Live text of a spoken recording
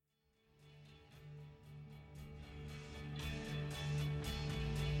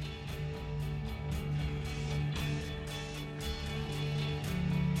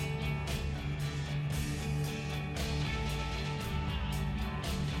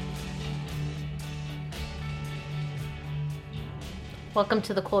Welcome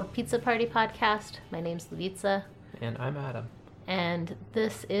to the Cold Pizza Party podcast. My name's Levitsa. And I'm Adam. And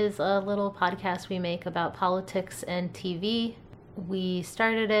this is a little podcast we make about politics and TV. We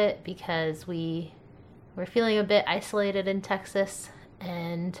started it because we were feeling a bit isolated in Texas,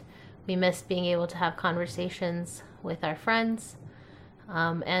 and we missed being able to have conversations with our friends.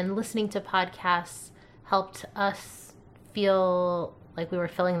 And listening to podcasts helped us feel like we were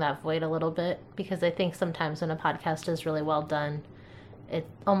filling that void a little bit, because I think sometimes when a podcast is really well done, it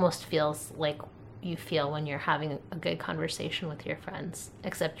almost feels like you feel when you're having a good conversation with your friends,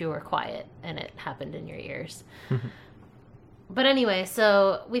 except you were quiet and it happened in your ears. But anyway,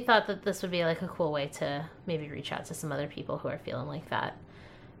 so we thought that this would be like a cool way to maybe reach out to some other people who are feeling like that,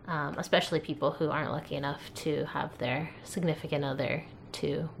 especially people who aren't lucky enough to have their significant other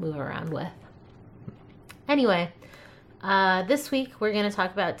to move around with. Anyway, this week we're going to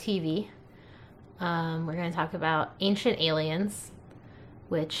talk about TV. We're going to talk about Ancient Aliens,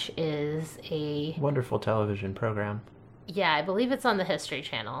 which is a wonderful television program. Yeah, I believe it's on the History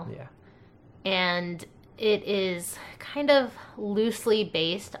Channel. Yeah. And it is kind of loosely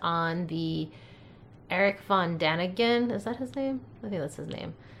based on the Eric von Daniken, is that his name? I think that's his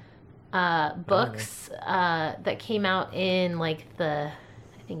name. Books that came out in like the,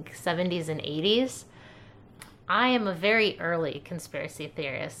 I think, 70s and 80s. I am a very early conspiracy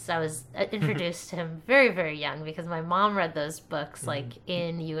theorist. I was introduced to him very, very young because my mom read those books like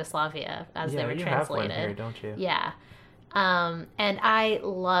in Yugoslavia as they were translated. Have one here, don't you? Yeah. And I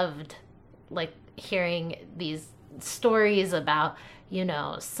loved like hearing these stories about, you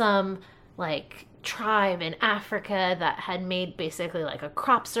know, some like tribe in Africa that had made basically like a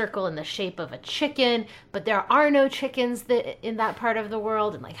crop circle in the shape of a chicken, but there are no chickens in that part of the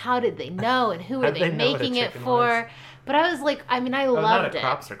world, and like how did they know, and who were they making it for? Was? But I was like, I mean, I loved it. Not a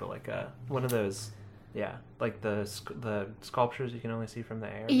crop circle, like one of those, like the sculptures you can only see from the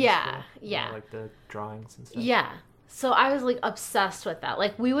air. Yeah. You know, like the drawings and stuff. Yeah. So I was like obsessed with that.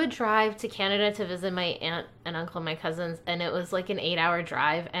 Like we would drive to Canada to visit my aunt and uncle and my cousins, and it was like an 8-hour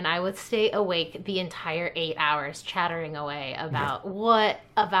drive, and I would stay awake the entire 8 hours chattering away about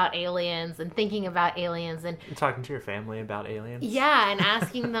about aliens and thinking about aliens and talking to your family about aliens. Yeah, and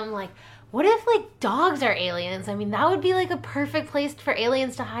asking them like, what if like dogs are aliens? I mean, that would be like a perfect place for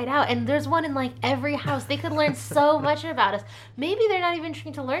aliens to hide out. And there's one in like every house. They could learn so much about us. Maybe they're not even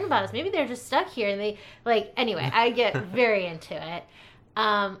trying to learn about us. Maybe they're just stuck here and they like, anyway, I get very into it.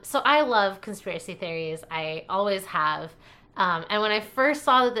 So I love conspiracy theories. I always have. And when I first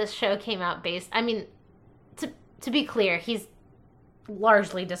saw that this show came out I mean, to be clear, he's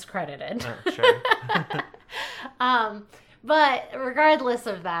largely discredited. Sure. But regardless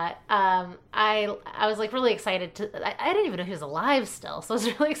of that, I was like really excited I didn't even know he was alive still, so I was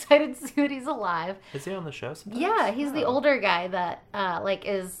really excited to see that he's alive. Is he on the show sometimes? Yeah, he's the older guy that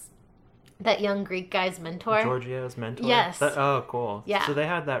is that young Greek guy's mentor. Giorgio's mentor? Yes. Oh, cool. Yeah. So they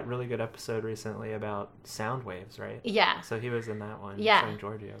had that really good episode recently about sound waves, right? Yeah. So he was in that one. Yeah. Showing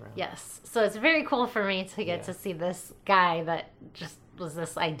Giorgio around. Yes. So it's very cool for me to get to see this guy that just was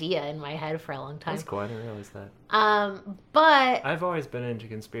this idea in my head for a long time. That's cool. I didn't realize that. But I've always been into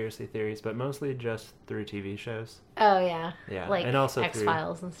conspiracy theories, but mostly just through TV shows. Oh yeah. Yeah. Like and also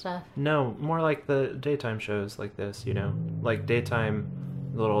X-Files and stuff. No, more like the daytime shows like this, you know, like daytime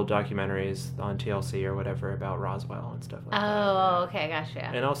little documentaries on TLC or whatever about Roswell and stuff like that. Oh, okay, gotcha.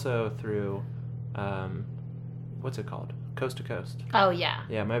 And also through, what's it called? Coast to Coast. Oh yeah.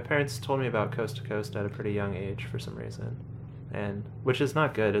 Yeah, my parents told me about Coast to Coast at a pretty young age for some reason. And which is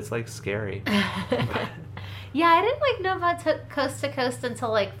not good. It's like scary. Yeah, I didn't like know about Coast to Coast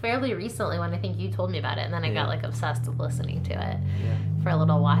until like fairly recently when I think you told me about it, and then I got like obsessed with listening to it for a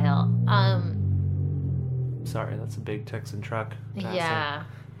little while. Sorry, that's a big Texan truck. Yeah.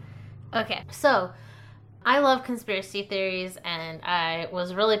 Okay, so I love conspiracy theories, and I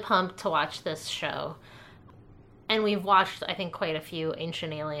was really pumped to watch this show. And we've watched, I think, quite a few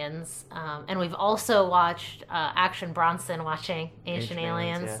Ancient Aliens. And we've also watched Action Bronson watching Ancient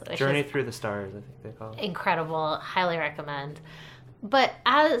Aliens. Yeah. Journey Through the Stars, I think they call it. Incredible. Highly recommend. But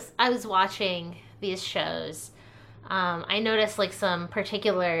as I was watching these shows, I noticed like some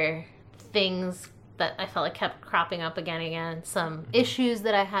particular things that I felt like kept cropping up again and again. Some issues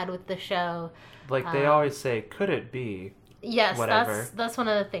that I had with the show. Like they always say, could it be? Yes, whatever? That's one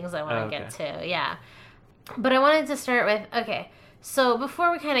of the things I want to get to. Yeah. But I wanted to start with, okay, so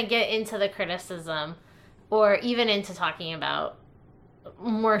before we kind of get into the criticism or even into talking about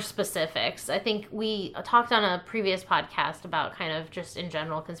more specifics, I think we talked on a previous podcast about kind of just in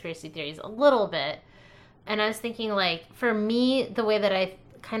general conspiracy theories a little bit. And I was thinking, like, for me, the way that I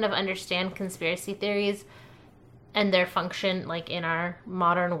kind of understand conspiracy theories and their function, like, in our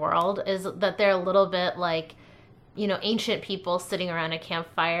modern world, is that they're a little bit like, you know, ancient people sitting around a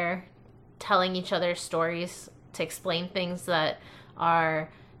campfire telling each other stories to explain things that are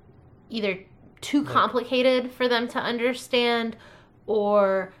either too complicated for them to understand,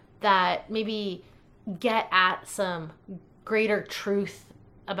 or that maybe get at some greater truth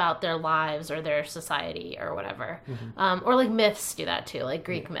about their lives or their society or whatever. Or like myths do that too, like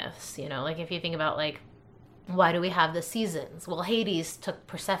Greek myths, you know, like if you think about like, why do we have the seasons? Well, Hades took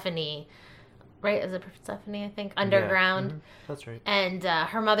Persephone, right? Is it Persephone, I think, underground? Yeah. That's right. And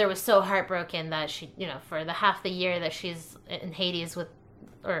her mother was so heartbroken that she, you know, for the half the year that she's in Hades with,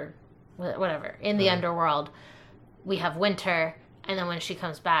 or whatever, in the underworld, we have winter. And then when she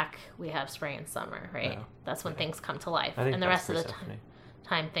comes back, we have spring and summer, right? Yeah. That's when things come to life. And the rest of the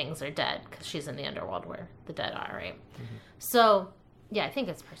time things are dead because she's in the underworld where the dead are, right? So, yeah, I think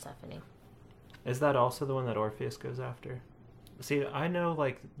it's Persephone. Is that also the one that Orpheus goes after? See, I know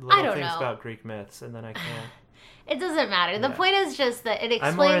like little things about Greek myths, and then I can't. It doesn't matter. The point is just that it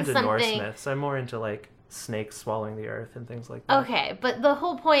explains I'm more into something. Norse myths. I'm more into like snakes swallowing the earth and things like that. Okay, but the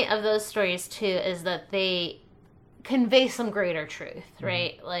whole point of those stories too is that they convey some greater truth,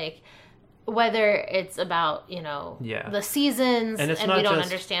 right? Like, whether it's about, you know, the seasons, and we don't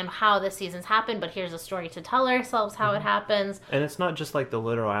understand how the seasons happen, but here's a story to tell ourselves how it happens. And it's not just like the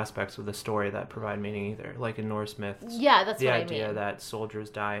literal aspects of the story that provide meaning either. Like in Norse myths, that's the what idea I mean. that soldiers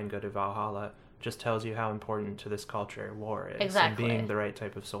die and go to Valhalla just tells you how important to this culture war is. Exactly. And being the right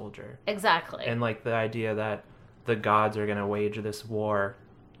type of soldier. Exactly. And like the idea that the gods are going to wage this war,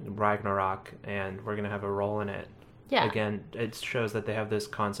 Ragnarok, and we're going to have a role in it. Yeah. Again, it shows that they have this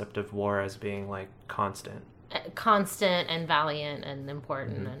concept of war as being like constant and valiant and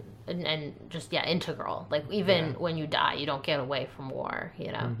important and just integral. Like even when you die, you don't get away from war,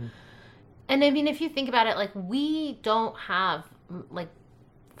 you know. And I mean, if you think about it, like we don't have like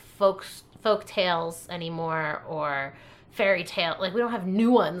folk tales anymore or fairy tale. Like we don't have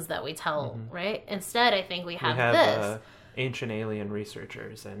new ones that we tell, right? Instead, I think we have this. Ancient alien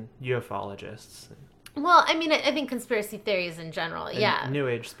researchers and ufologists. Well, I mean, I think conspiracy theories in general, and New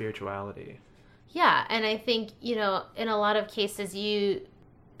Age spirituality. Yeah, and I think, you know, in a lot of cases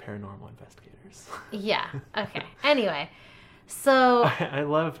Paranormal investigators. Yeah, okay. Anyway, so...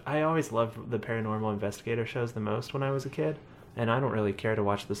 I always loved the paranormal investigator shows the most when I was a kid, and I don't really care to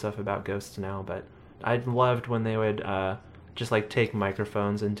watch the stuff about ghosts now, but I loved when they would just, like, take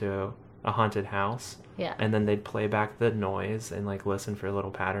microphones into a haunted house. Yeah. And then they'd play back the noise and, like, listen for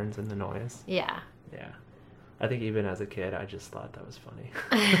little patterns in the noise. Yeah. Yeah. I think even as a kid, I just thought that was funny.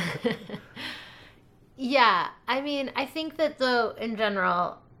 Yeah. I mean, I think that, though, in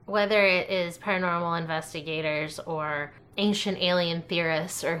general, whether it is paranormal investigators or ancient alien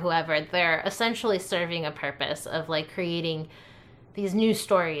theorists or whoever, they're essentially serving a purpose of, like, creating these new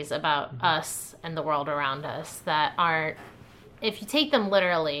stories about us and the world around us that aren't, if you take them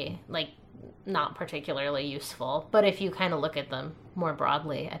literally, like, not particularly useful, but if you kind of look at them more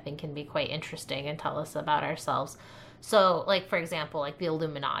broadly, I think can be quite interesting and tell us about ourselves. So, like, for example, like the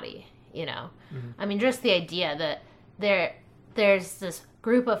Illuminati, you know? I mean, just the idea that there's this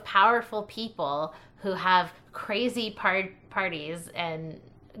group of powerful people who have crazy parties and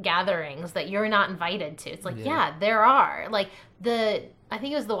gatherings that you're not invited to. It's like, yeah there are. Like, I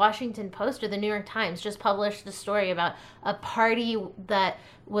think it was the Washington Post or the New York Times just published a story about a party that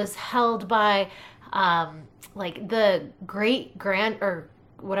was held by, like the great-granddaughter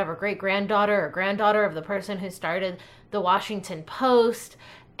or granddaughter of the person who started the Washington Post,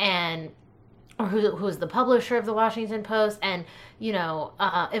 or who was the publisher of the Washington Post, and, you know,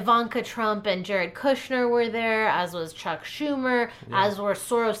 Ivanka Trump and Jared Kushner were there, as was Chuck Schumer, as were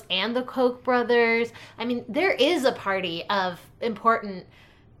Soros and the Koch brothers. I mean, there is a party of important,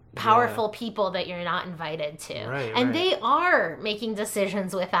 powerful people that you're not invited to. And they are making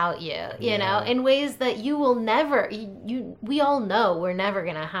decisions without you, you know, in ways that you will never, we all know we're never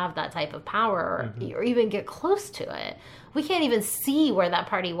going to have that type of power or even get close to it. We can't even see where that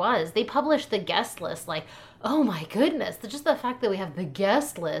party was. They published the guest list, like, oh my goodness, just the fact that we have the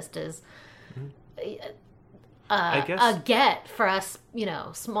guest list is a get for us, you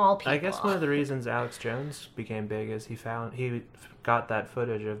know, small people. I guess one of the reasons Alex Jones became big is he got that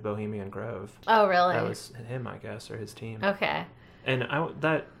footage of Bohemian Grove. Oh, really? That was him, I guess, or his team. Okay. And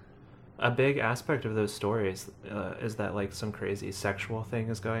a big aspect of those stories is that, like, some crazy sexual thing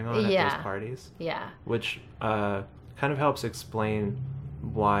is going on at those parties. Yeah. Which kind of helps explain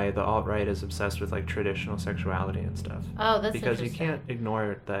why the alt-right is obsessed with, like, traditional sexuality and stuff. Oh, that's because interesting. You can't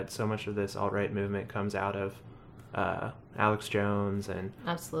ignore that so much of this alt-right movement comes out of Alex Jones and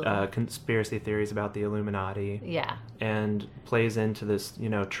Absolutely. Conspiracy theories about the Illuminati. Yeah. And plays into this,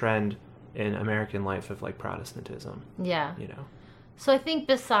 trend in American life of like Protestantism. Yeah. You know. So I think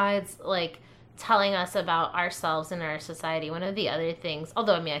besides like telling us about ourselves and our society, one of the other things,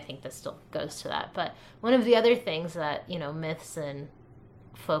 although I think this still goes to that, but one of the other things that, myths and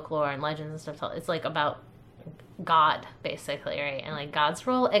folklore and legends and stuff tell, it's like about God, basically, right? And like God's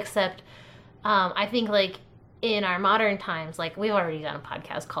role, except I think like in our modern times, like we've already done a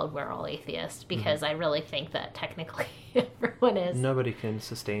podcast called We're All Atheists, because I really think that technically everyone is. Nobody can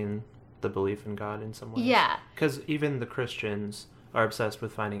sustain the belief in God in some ways. Yeah. Because even the Christians are obsessed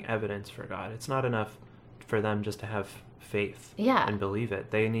with finding evidence for God. It's not enough for them just to have faith and believe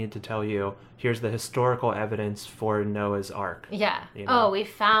it. They need to tell you, here's the historical evidence for Noah's Ark. Yeah. Oh, we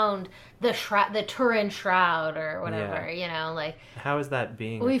found the Turin Shroud or whatever, like... How is that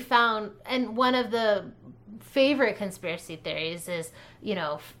being... We found... And one of the favorite conspiracy theories is,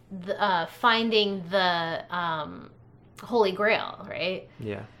 finding the Holy Grail, right?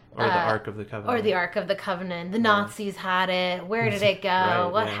 Yeah. Or the Ark of the Covenant. Or the Ark of the Covenant. The Nazis had it. Where did it go? Right,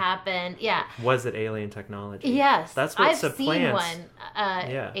 what happened? Yeah. Was it alien technology? Yes. That's what I've supplants. Seen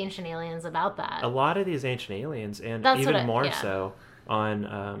one, Ancient Aliens, about that. A lot of these ancient aliens, and more so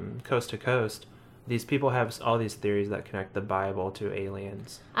on Coast to Coast, these people have all these theories that connect the Bible to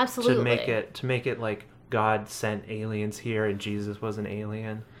aliens. Absolutely. To make it like God sent aliens here and Jesus was an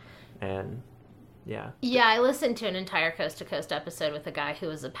alien. And... Yeah. Yeah, I listened to an entire Coast to Coast episode with a guy who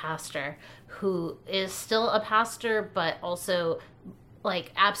was a pastor, who is still a pastor, but also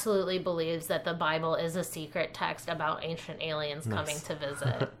like absolutely believes that the Bible is a secret text about ancient aliens coming to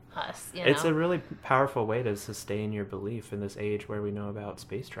visit us. It's a really powerful way to sustain your belief in this age where we know about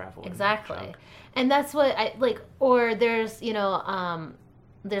space travel. Exactly. And that's what I like. Or there's,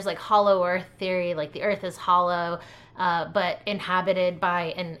 there's like hollow earth theory, like the earth is hollow, but inhabited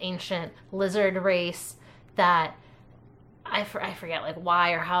by an ancient lizard race that I forget like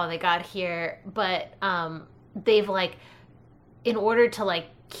why or how they got here, but they've like, in order to like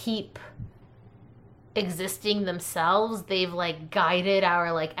keep existing themselves, they've like guided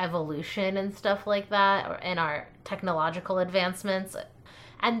our like evolution and stuff like that, and our technological advancements.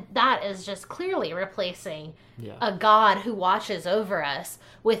 And that is just clearly replacing a god who watches over us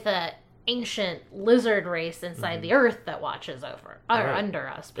with a ancient lizard race inside the earth that watches over or under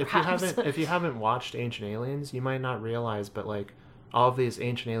us, perhaps. If you haven't watched Ancient Aliens, you might not realize, but like all of these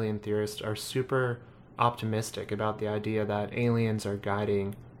ancient alien theorists are super optimistic about the idea that aliens are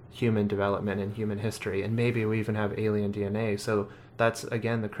guiding human development and human history, and maybe we even have alien DNA. So that's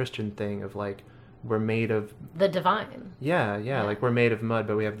again the Christian thing of like, we're made of the divine. Yeah. Like we're made of mud,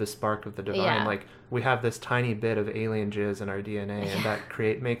 but we have the spark of the divine. Yeah. Like we have this tiny bit of alien jizz in our DNA, and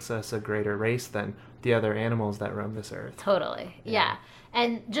that makes us a greater race than the other animals that roam this earth. Totally. Yeah.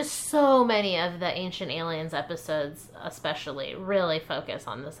 And just so many of the Ancient Aliens episodes especially really focus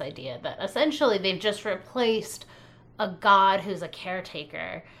on this idea that essentially they've just replaced a god who's a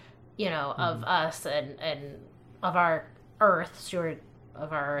caretaker, of us and of our earth, steward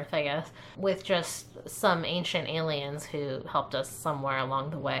of our earth, I guess, with just some ancient aliens who helped us somewhere along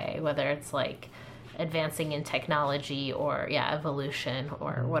the way, whether it's like advancing in technology or evolution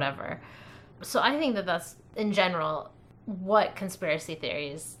or whatever. So I think that that's in general what conspiracy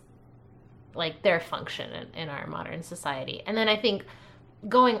theories, like their function in our modern society. And then I think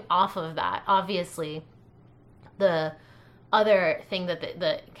going off of that, obviously the other thing that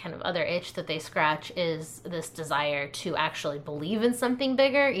the kind of other itch that they scratch is this desire to actually believe in something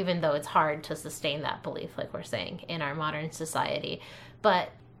bigger, even though it's hard to sustain that belief, like we're saying, in our modern society. But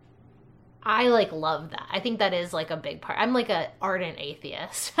I like love that. I think that is like a big part. I'm like an ardent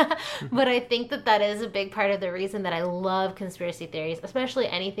atheist, but I think that is a big part of the reason that I love conspiracy theories, especially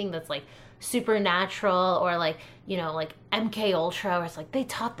anything that's like supernatural or like, like MK Ultra, where it's like they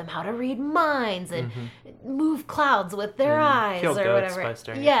taught them how to read minds and move clouds with their eyes or whatever.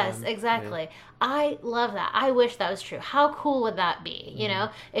 Yes, exactly. Yeah. I love that. I wish that was true. How cool would that be?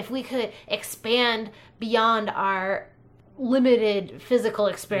 If we could expand beyond our limited physical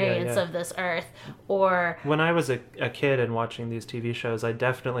experience of this earth. Or when I was a kid and watching these TV shows, I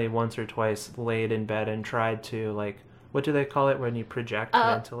definitely once or twice laid in bed and tried to, like, what do they call it when you project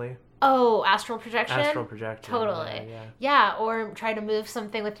mentally? Oh, astral projection? Astral projection. Totally. Yeah, or try to move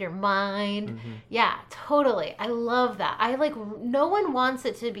something with your mind. Yeah, totally. I love that. No one wants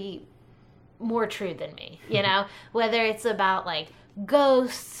it to be more true than me, whether it's about like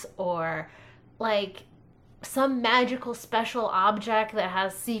ghosts or like some magical special object that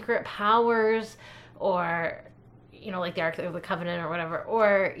has secret powers, or like the Ark of the Covenant or whatever,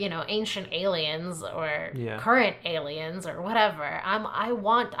 or, ancient aliens or current aliens or whatever. I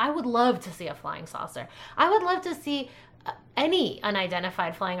would love to see a flying saucer. I would love to see any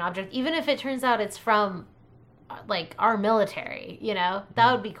unidentified flying object, even if it turns out it's from like our military,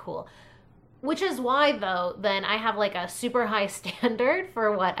 that would be cool. Which is why, though, then I have like a super high standard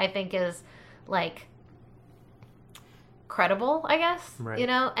for what I think is like credible, I guess,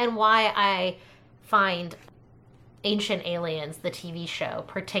 and why I find Ancient Aliens, the TV show,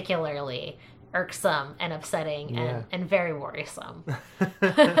 particularly irksome and upsetting and very worrisome.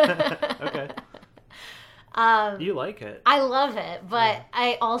 Okay. You like it. I love it, but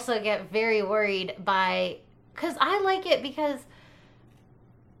I also get very worried because I like it because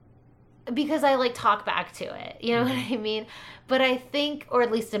I like talk back to it. You know what I mean? But I think, or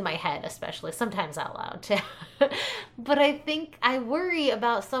at least in my head especially, sometimes out loud too. But I think I worry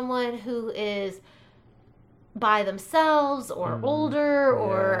about someone who is by themselves or older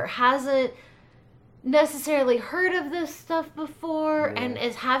or hasn't necessarily heard of this stuff before and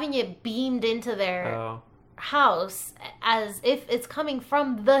is having it beamed into their house as if it's coming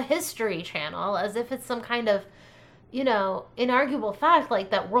from the History Channel, as if it's some kind of inarguable fact,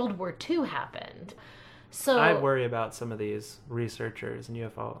 like that World War II happened. So I worry about some of these researchers and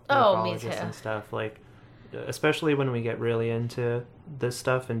ufologists and stuff, like especially when we get really into this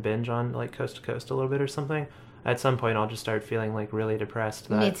stuff and binge on like Coast to Coast a little bit or something. At some point I'll just start feeling like really depressed.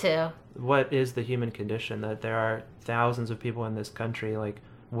 That Me too. What is the human condition? That there are thousands of people in this country like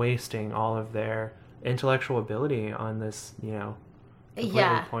wasting all of their intellectual ability on this,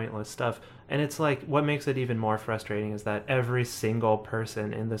 completely pointless stuff. And it's like, what makes it even more frustrating is that every single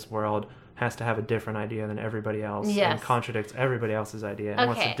person in this world has to have a different idea than everybody else and contradicts everybody else's idea and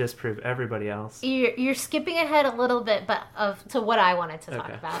wants to disprove everybody else. You're skipping ahead a little bit, but to what I wanted to talk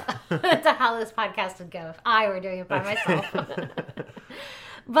about, to how this podcast would go if I were doing it by myself.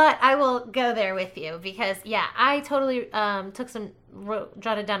 But I will go there with you because, I totally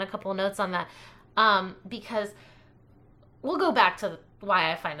jotted down a couple of notes on that because we'll go back to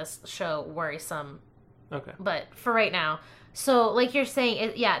why I find this show worrisome. Okay. But for right now, so like you're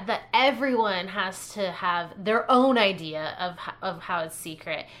saying, that everyone has to have their own idea of how it's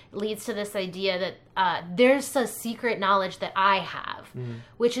secret. It leads to this idea that there's a secret knowledge that I have,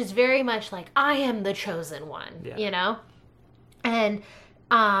 which is very much like I am the chosen one, And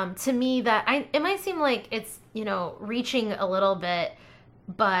to me, it might seem like it's reaching a little bit,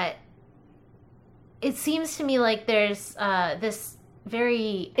 but it seems to me like there's this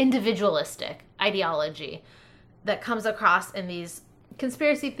very individualistic ideology that comes across in these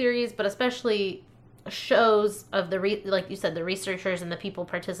conspiracy theories, but especially shows of like you said, the researchers and the people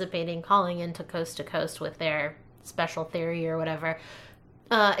participating, calling into Coast to Coast with their special theory or whatever.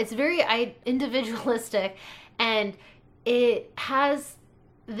 It's very individualistic, and it has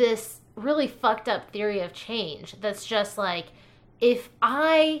this really fucked up theory of change that's just like, if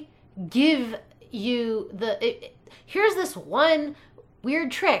I give you here's this one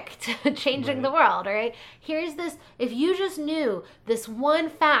weird trick to changing the world, all right? Here's this, if you just knew this one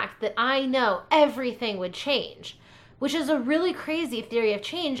fact that I know, everything would change, which is a really crazy theory of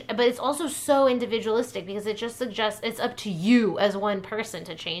change, but it's also so individualistic because it just suggests it's up to you as one person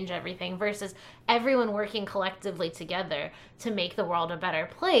to change everything versus everyone working collectively together to make the world a better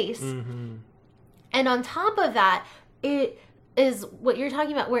place. And on top of that, it is what you're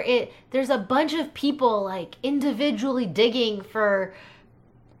talking about, where there's a bunch of people like individually digging for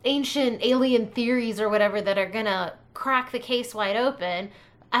ancient alien theories or whatever that are gonna crack the case wide open,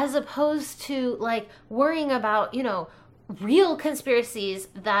 as opposed to like worrying about real conspiracies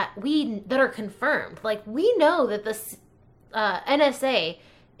that are confirmed. Like, we know that the NSA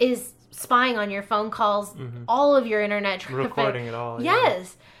is spying on your phone calls, all of your internet traffic, recording it all.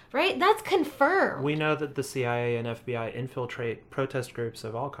 Yes. Right? That's confirmed. We know that the CIA and FBI infiltrate protest groups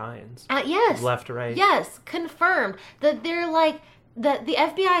of all kinds. Yes. Left to right. Yes. Confirmed. That they're like, that the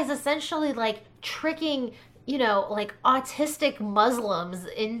FBI is essentially like tricking, like autistic Muslims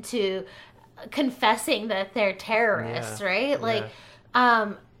into confessing that they're terrorists, right? Like,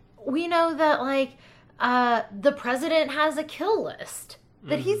 we know that like, the president has a kill list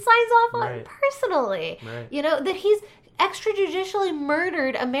that he signs off on personally, that he's extrajudicially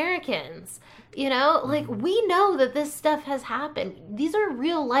murdered Americans, like, we know that this stuff has happened. These are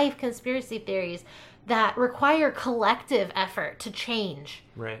real life conspiracy theories that require collective effort to change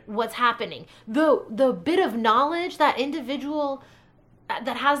what's happening. The bit of knowledge, that individual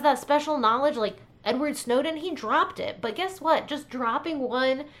that has that special knowledge, like Edward Snowden, he dropped it. But guess what? Just dropping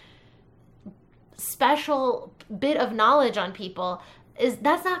one special bit of knowledge on people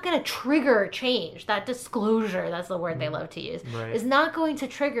that's not going to trigger change. That disclosure, that's the word they love to use, Right. is not going to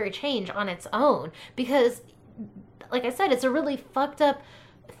trigger change on its own, because, like I said, it's a really fucked up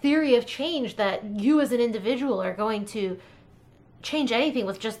theory of change that you as an individual are going to change anything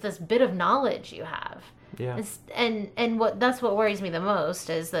with just this bit of knowledge you have. Yeah. And that's what worries me the most,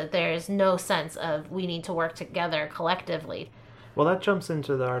 is that there's no sense of we need to work together collectively. Well, that jumps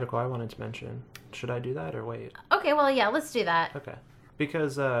into the article I wanted to mention. Should I do that or wait? Okay, well, yeah, let's do that. Okay.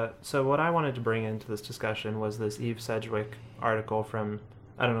 Because, so what I wanted to bring into this discussion was this Eve Sedgwick article from,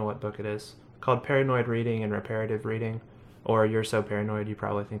 I don't know what book it is, called Paranoid Reading and Reparative Reading, or You're So Paranoid You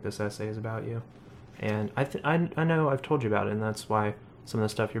Probably Think This Essay Is About You. And I know I've told you about it, and that's why some of the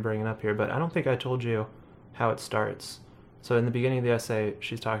stuff you're bringing up here, but I don't think I told you how it starts. So in the beginning of the essay,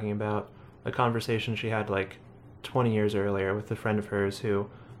 she's talking about a conversation she had like 20 years earlier with a friend of hers who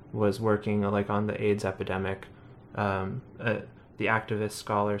was working like on the AIDS epidemic, the activist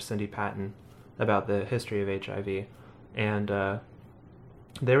scholar Cindy Patton, about the history of HIV. And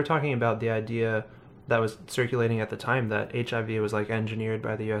they were talking about the idea that was circulating at the time that HIV was like engineered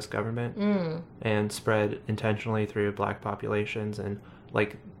by the U.S. government and spread intentionally through black populations, and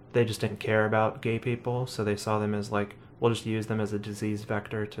like they just didn't care about gay people, so they saw them as like, we'll just use them as a disease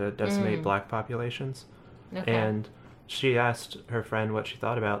vector to decimate black populations. Okay. And she asked her friend what she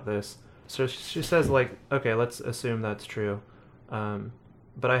thought about this. So she says, like, okay, let's assume that's true.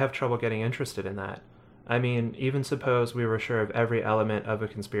 But I have trouble getting interested in that. I mean, even suppose we were sure of every element of a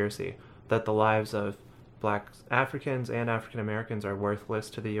conspiracy, that the lives of black Africans and African Americans are worthless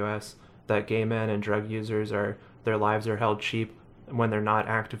to the U.S., that gay men and drug users their lives are held cheap when they're not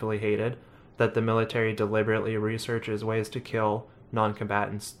actively hated, that the military deliberately researches ways to kill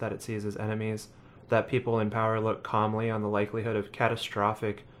non-combatants that it sees as enemies, that people in power look calmly on the likelihood of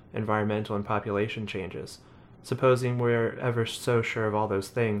catastrophic environmental and population changes. Supposing we're ever so sure of all those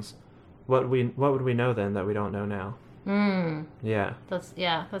things, what would we know then that we don't know now? Yeah.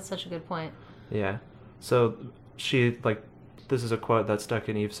 That's such a good point. Yeah. So she, like, this is a quote that stuck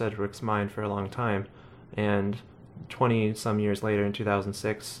in Eve Sedgwick's mind for a long time, and 20 some years later, in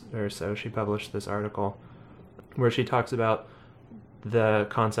 2006 or so, she published this article where she talks about the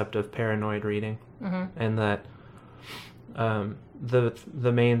concept of paranoid reading, and that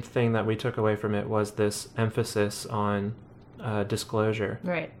the main thing that we took away from it was this emphasis on disclosure.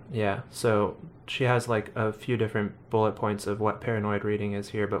 Right. Yeah. So she has like a few different bullet points of what paranoid reading is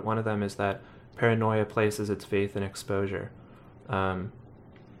here, but one of them is that paranoia places its faith in exposure.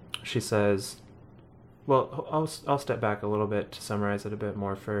 She says, well, I'll step back a little bit to summarize it a bit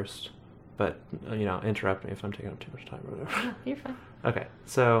more first, but, interrupt me if I'm taking up too much time or whatever. No, you're fine. Okay,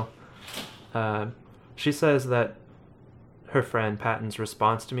 so she says that her friend Patton's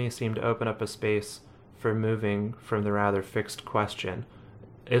response to me seemed to open up a space for moving from the rather fixed question,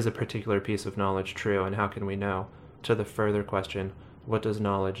 is a particular piece of knowledge true, and how can we know, to the further question, what does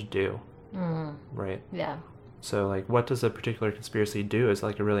knowledge do? Right? Yeah. So, like, what does a particular conspiracy do is,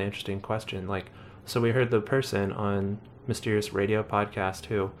 like, a really interesting question. Like, so we heard the person on Mysterious Radio podcast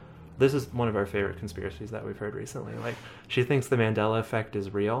who, this is one of our favorite conspiracies that we've heard recently. Like, she thinks the Mandela effect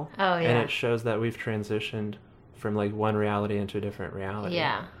is real. Oh, yeah. And it shows that we've transitioned from, like, one reality into a different reality.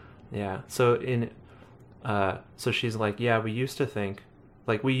 Yeah. Yeah. So so she's like, yeah, we used to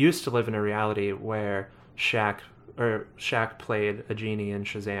live in a reality where Shaq played a genie in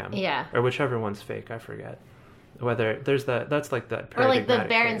Shazam. Yeah. Or whichever one's fake, I forget. Whether there's that's like that paradigmatic or like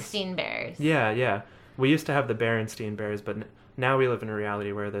the Berenstain Bears. Yeah, yeah. We used to have the Berenstain Bears, but now we live in a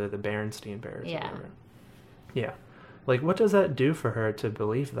reality where they're the Berenstain Bears. Yeah. Or whatever. Yeah. Like, what does that do for her to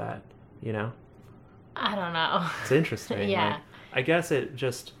believe that, I don't know. It's interesting. Yeah. Like, I guess it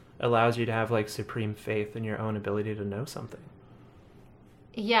just allows you to have, like, supreme faith in your own ability to know something.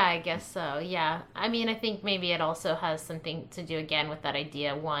 Yeah, I guess so. Yeah. I mean, I think maybe it also has something to do, again, with that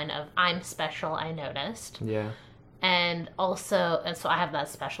idea, one, of I'm special, I noticed. Yeah. And so I have that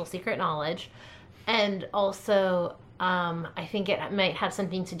special secret knowledge. And also, I think it might have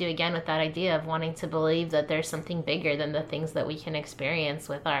something to do, again, with that idea of wanting to believe that there's something bigger than the things that we can experience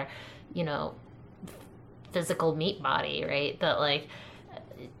with our, physical meat body, right? That, like,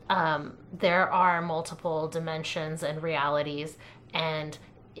 there are multiple dimensions and realities. And,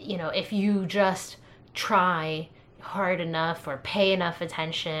 if you just try hard enough or pay enough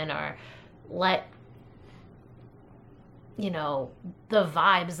attention or let, the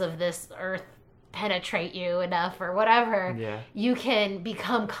vibes of this earth penetrate you enough or whatever, you can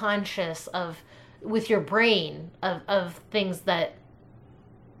become conscious of, with your brain, of things that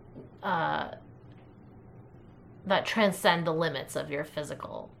transcend the limits of your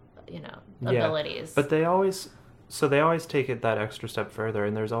physical, abilities. But they always... So they always take it that extra step further,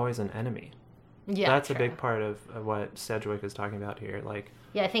 and there's always an enemy. Yeah, that's true. a big part of what Sedgwick is talking about here. Like,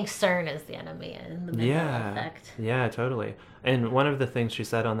 yeah, I think CERN is the enemy in the Mandela effect. Yeah, totally. And one of the things she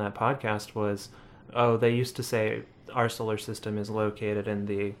said on that podcast was, oh, they used to say our solar system is located in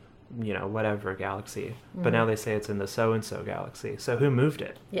the, whatever galaxy, but now they say it's in the so-and-so galaxy. So who moved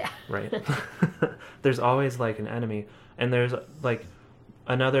it? Yeah. Right? There's always like an enemy. And there's like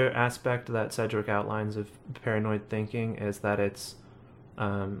another aspect that Sedgwick outlines of paranoid thinking is that it's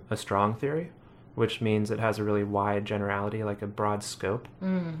a strong theory, which means it has a really wide generality, like a broad scope.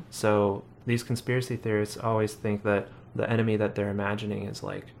 So these conspiracy theorists always think that the enemy that they're imagining is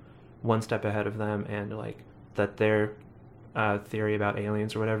like one step ahead of them, and like that their theory about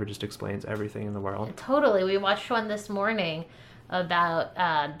aliens or whatever just explains everything in the world. Totally. We watched one this morning about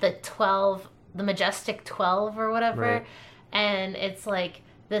the Majestic 12 or whatever. Right. And it's like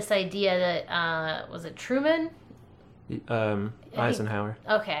this idea that, was it Truman? Eisenhower.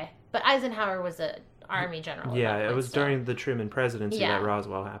 Okay. But Eisenhower was an army general. Yeah, it was during the Truman presidency that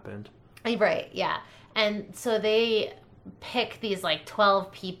Roswell happened. Right, yeah. And so they pick these like 12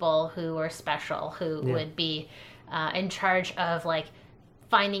 people who were special, who would be in charge of like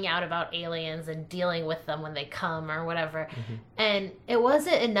finding out about aliens and dealing with them when they come or whatever. And it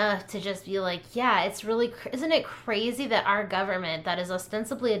wasn't enough to just be like, yeah, it's really, isn't it crazy that our government, that is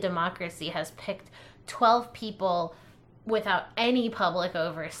ostensibly a democracy, has picked 12 people without any public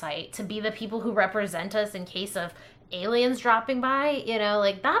oversight to be the people who represent us in case of aliens dropping by,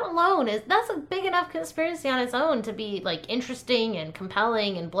 like that alone that's a big enough conspiracy on its own to be like interesting and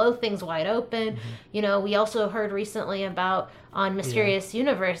compelling and blow things wide open. We also heard recently about on Mysterious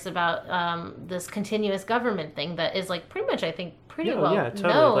Universe about this continuous government thing that is like pretty much, I think, pretty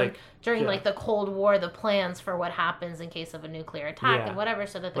known like, during like the Cold War, the plans for what happens in case of a nuclear attack and whatever,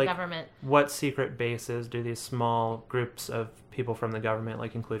 so that the government... What secret bases do these small groups of people from the government,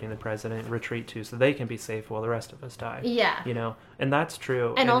 like including the president, retreat to so they can be safe while the rest of us die? Yeah. And that's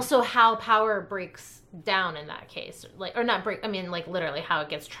true. And also how power breaks down in that case. Like, or not break, I mean, like literally how it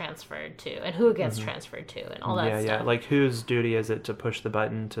gets transferred to and who it gets transferred to and all that stuff. Yeah, like whose duty is it to push the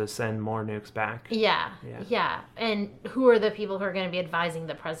button to send more nukes back? Yeah. And who are the people who are going to be advising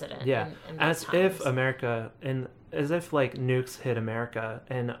the president? Yeah, in as if America, and as if like nukes hit America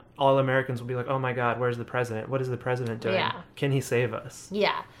and all Americans will be like, oh my God, where's the president? What is the president doing? Yeah. Can he save us?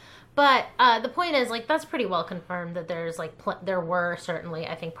 Yeah. But the point is, like, that's pretty well confirmed that there's, like, there were certainly,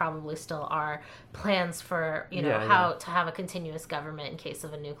 I think probably still are, plans for, how to have a continuous government in case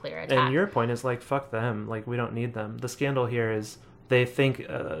of a nuclear attack. And your point is, like, fuck them. Like, we don't need them. The scandal here is they think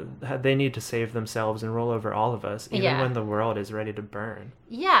they need to save themselves and roll over all of us, even when the world is ready to burn.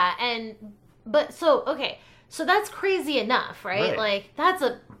 Yeah, so that's crazy enough, right? Like,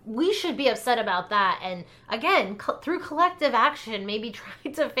 we should be upset about that. And again, through collective action, maybe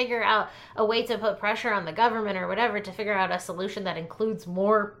try to figure out a way to put pressure on the government or whatever to figure out a solution that includes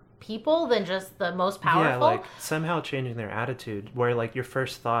more people than just the most powerful. Yeah, like somehow changing their attitude where like your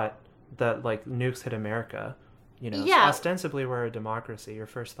first thought that like nukes hit America, ostensibly we're a democracy. Your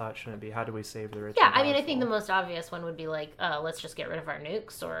first thought shouldn't be, how do we save the rich? Yeah, I mean, I think the most obvious one would be like, let's just get rid of our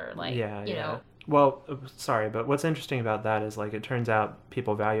nukes or like, Well, sorry, but what's interesting about that is, like, it turns out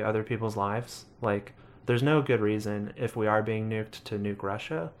people value other people's lives. Like, there's no good reason, if we are being nuked, to nuke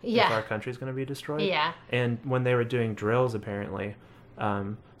Russia if our country's going to be destroyed. Yeah. And when they were doing drills, apparently,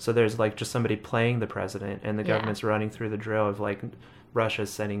 so there's, like, just somebody playing the president, and the government's running through the drill of, like, Russia's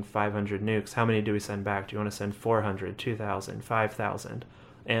sending 500 nukes. How many do we send back? Do you want to send 400, 2,000, 5,000?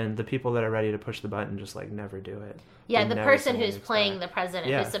 And the people that are ready to push the button just, like, never do it. Yeah, the person who's playing the president,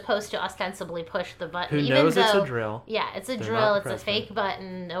 who's supposed to ostensibly push the button. Who knows it's a drill. Yeah, it's a drill. It's a fake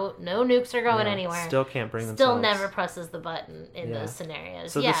button. No nukes are going anywhere. Still can't bring themselves. Still never presses the button in those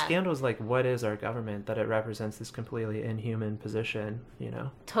scenarios. So the scandal is like, what is our government that it represents this completely inhuman position,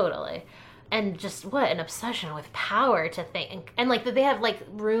 Totally. And just what an obsession with power to think, and like that they have like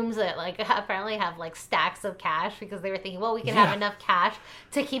rooms that like apparently have like stacks of cash because they were thinking, well, we can have enough cash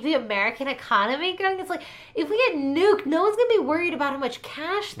to keep the American economy going. It's like if we get nuked, no one's gonna be worried about how much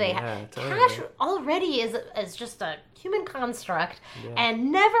cash they have. Totally. Cash already is just a human construct,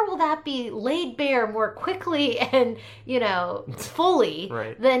 and never will that be laid bare more quickly and fully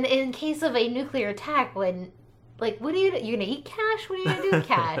than in case of a nuclear attack. When like, what are you gonna eat cash? What are you gonna do with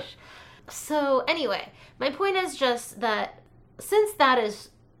cash? So anyway, my point is just that since that is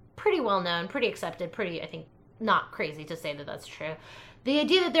pretty well known, pretty accepted, pretty, I think, not crazy to say that that's true, the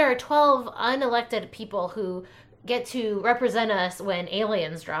idea that there are 12 unelected people who get to represent us when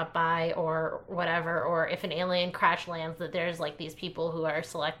aliens drop by or whatever, or if an alien crash lands, that there's like these people who are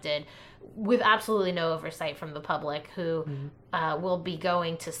selected with absolutely no oversight from the public who will be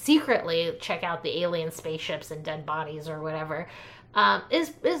going to secretly check out the alien spaceships and dead bodies or whatever,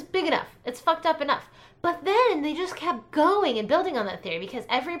 is big enough. It's fucked up enough. But then they just kept going and building on that theory, because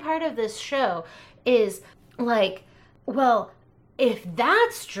every part of this show is like, well, if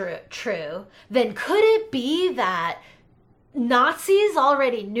that's true, then could it be that Nazis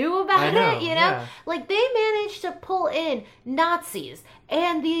already knew about it? Yeah. Like, they managed to pull in Nazis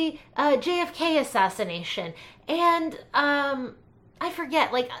and the JFK assassination and I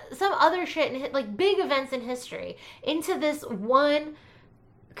forget, like, some other shit, like big events in history, into this one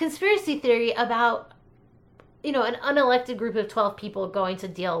conspiracy theory about, an unelected group of 12 people going to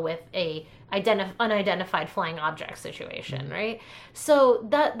deal with a unidentified flying object situation, right? So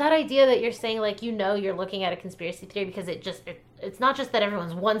that idea that you're saying, like, you're looking at a conspiracy theory because it's not just that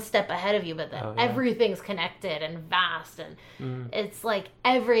everyone's one step ahead of you, but that everything's connected and vast, and it's like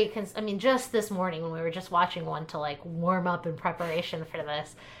just this morning when we were just watching one to like warm up in preparation for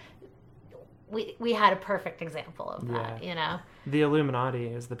this, we had a perfect example of that, The Illuminati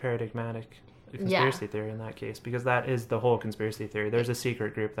is the paradigmatic conspiracy theory in that case, because that is the whole conspiracy theory. There's a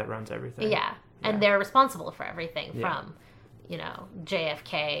secret group that runs everything. Yeah, and they're responsible for everything from,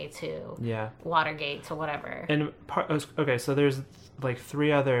 JFK to Watergate to whatever. And so there's like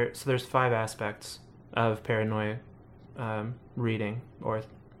there's 5 aspects of paranoia reading, or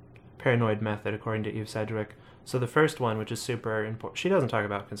paranoid method, according to Eve Sedgwick. So the first one, which is super important, she doesn't talk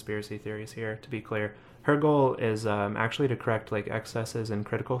about conspiracy theories here, to be clear. Her goal is actually to correct like excesses in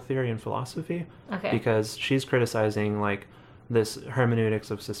critical theory and philosophy, because she's criticizing like this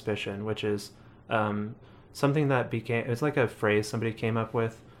hermeneutics of suspicion, which is something that it's like a phrase somebody came up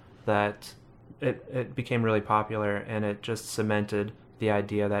with that it became really popular, and it just cemented the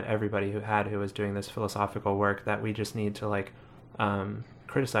idea that everybody who was doing this philosophical work, that we just need to like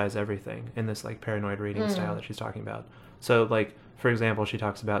criticize everything in this like paranoid reading style that she's talking about. So like, for example, she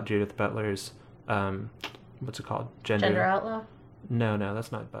talks about Judith Butler's what's it called? Gender Outlaw? No, that's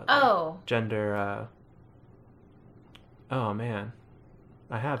not Butler. Oh. Gender, oh man.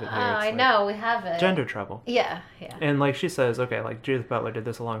 I have it here. I know, we have it. Gender Trouble. Yeah. And like she says, okay, like Judith Butler did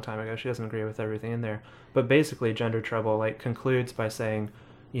this a long time ago. She doesn't agree with everything in there. But basically, Gender Trouble like concludes by saying,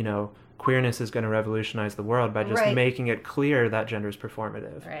 queerness is going to revolutionize the world by just making it clear that gender is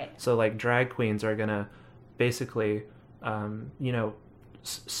performative. Right. So like drag queens are going to basically,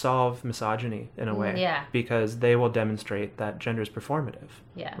 solve misogyny in a way, because they will demonstrate that gender is performative.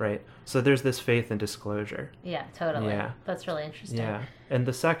 Right. So there's this faith in disclosure. Yeah, totally. That's really interesting. Yeah. And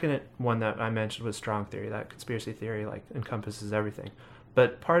the second one that I mentioned was strong theory. That conspiracy theory like encompasses everything.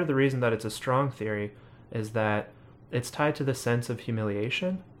 But part of the reason that it's a strong theory is that it's tied to the sense of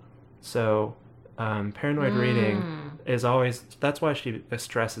humiliation. So paranoid reading is always, that's why she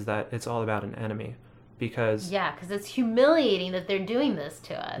stresses that it's all about an enemy. Because it's humiliating that they're doing this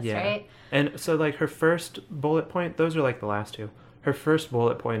to us, right? And so like her first bullet point, those are like the last two. Her first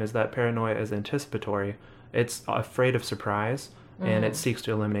bullet point is that paranoia is anticipatory. It's afraid of surprise, and it seeks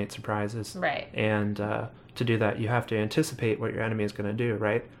to eliminate surprises. Right. And to do that, you have to anticipate what your enemy is going to do,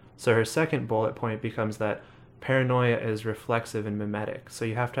 right? So her second bullet point becomes that paranoia is reflexive and mimetic. So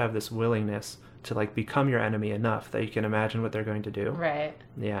you have to have this willingness to like become your enemy enough that you can imagine what they're going to do. Right.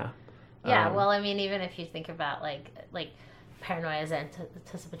 Yeah. Yeah, well, I mean, even if you think about, like paranoia is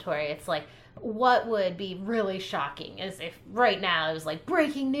anticipatory, it's like, what would be really shocking is if right now it was like,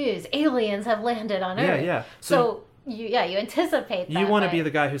 breaking news, aliens have landed on Earth. Yeah. So you anticipate that. You want to be the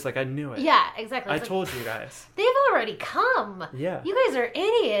guy who's like, I knew it. Yeah, exactly. I told you guys. They've already come. Yeah. You guys are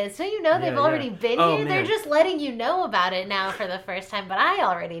idiots. Don't you know they've already been here? Man. They're just letting you know about it now for the first time, but I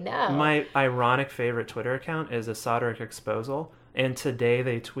already know. My ironic favorite Twitter account is Esoteric Exposal, and today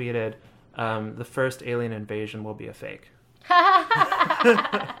they tweeted, the first alien invasion will be a fake.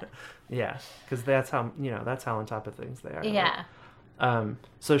 Yeah, because that's how on top of things they are. Yeah. Right?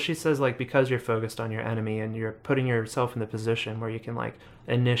 So she says, like, because you're focused on your enemy and you're putting yourself in the position where you can like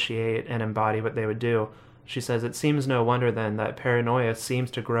initiate and embody what they would do, she says it seems no wonder then that paranoia seems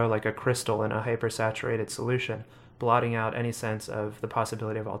to grow like a crystal in a hypersaturated solution, blotting out any sense of the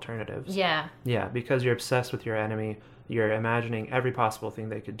possibility of alternatives. Yeah. Yeah, because you're obsessed with your enemy. You're imagining every possible thing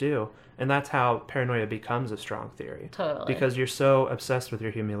they could do. And that's how paranoia becomes a strong theory. Totally. Because you're so obsessed with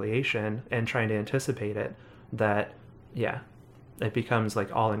your humiliation and trying to anticipate it that, it becomes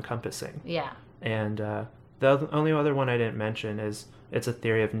like all-encompassing. Yeah. And the only other one I didn't mention is it's a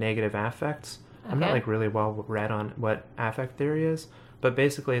theory of negative affects. Okay. I'm not like really well read on what affect theory is, But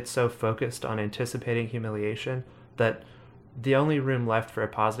basically it's so focused on anticipating humiliation that the only room left for a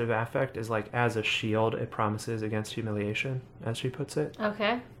positive affect is like as a shield it promises against humiliation, as she puts it.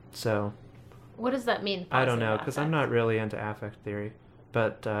 Okay. So what does that mean? I don't know, because I'm not really into affect theory.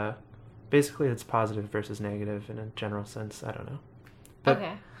 But basically it's positive versus negative in a general sense. I don't know. But,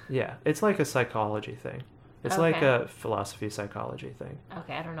 okay. Yeah, it's like a psychology thing. It's like a philosophy psychology thing.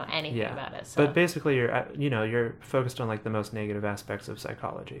 Okay, I don't know anything about it. So. But basically you're focused on like the most negative aspects of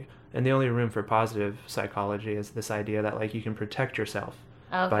psychology. And the only room for positive psychology is this idea that like you can protect yourself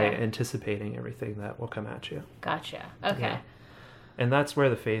by anticipating everything that will come at you. Gotcha. Okay. Yeah. And that's where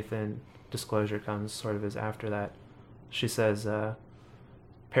the faith in disclosure comes, sort of, is after that. She says,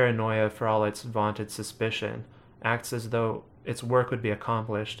 paranoia, for all its vaunted suspicion, acts as though its work would be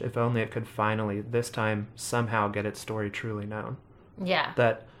accomplished if only it could finally, this time, somehow get its story truly known. Yeah.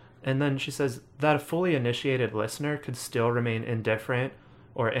 And then she says that a fully initiated listener could still remain indifferent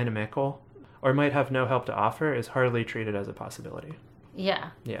or inimical, or might have no help to offer, is hardly treated as a possibility. Yeah.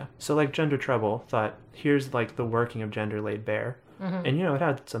 Yeah. So like Gender Trouble thought, here's like the working of gender laid bare. Mm-hmm. And it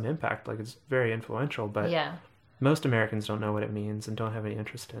had some impact, like it's very influential, but most Americans don't know what it means and don't have any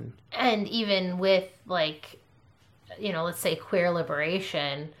interest in. And even with like, let's say queer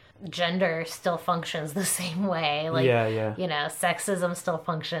liberation, gender still functions the same way. Like, sexism still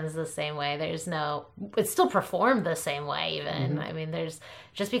functions the same way. It's still performed the same way even. Mm-hmm. I mean,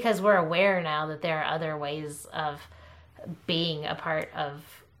 just because we're aware now that there are other ways of being a part of.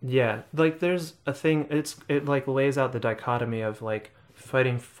 Yeah, like there's a thing, it like lays out the dichotomy of like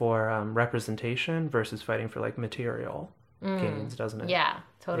fighting for representation versus fighting for like material gains, doesn't it? Yeah,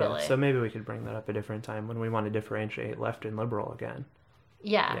 totally. Yeah, so maybe we could bring that up a different time when we want to differentiate left and liberal again.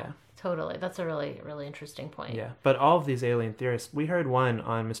 Yeah, totally. That's a really, really interesting point. Yeah, but all of these alien theorists, we heard one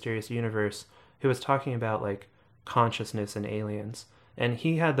on Mysterious Universe who was talking about like consciousness and aliens, and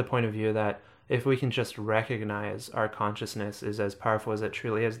he had the point of view that if we can just recognize our consciousness is as powerful as it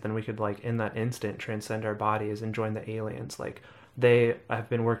truly is, then we could like in that instant transcend our bodies and join the aliens. Like they have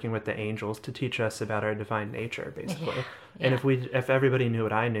been working with the angels to teach us about our divine nature, basically. Yeah. And if everybody knew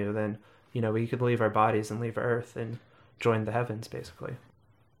what I knew, then we could leave our bodies and leave Earth and join the heavens, basically.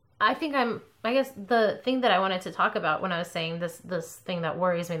 I guess the thing that I wanted to talk about when I was saying this thing that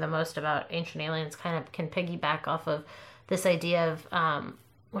worries me the most about ancient aliens kind of can piggyback off of this idea of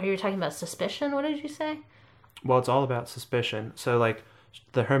what you were talking about, suspicion. What did you say? Well, it's all about suspicion. So like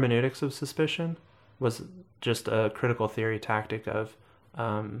the hermeneutics of suspicion was just a critical theory tactic of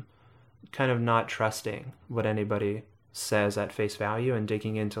kind of not trusting what anybody says at face value and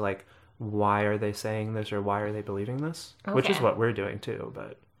digging into like, why are they saying this or why are they believing this? Okay. Which is what we're doing too,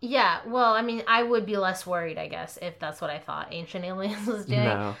 but... Yeah, well, I mean, I would be less worried, I guess, if that's what I thought ancient aliens was doing.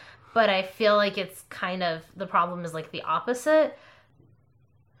 No. But I feel like it's kind of, the problem is like the opposite.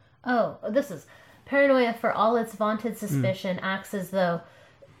 Oh, this is paranoia, for all its vaunted suspicion, acts as though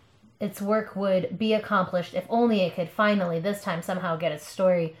its work would be accomplished if only it could finally, this time, somehow get its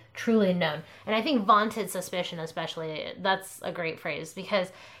story truly known. And I think vaunted suspicion especially, that's a great phrase,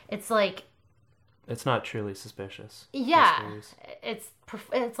 because it's like... It's not truly suspicious. Yeah.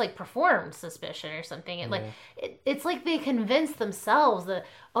 It's like performed suspicion or something. It's like they convince themselves that,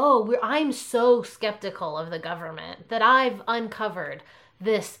 I'm so skeptical of the government that I've uncovered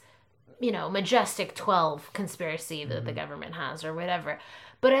this, majestic 12 conspiracy that the government has or whatever.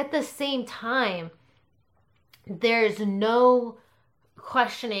 But at the same time, there's no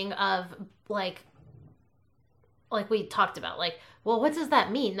questioning of like we talked about, like, well, what does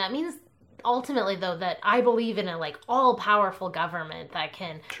that mean? That means ultimately, though, that I believe in a like all-powerful government that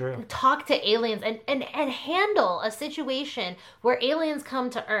can talk to aliens and handle a situation where aliens come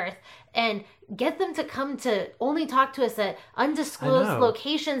to Earth and get them to come to only talk to us at undisclosed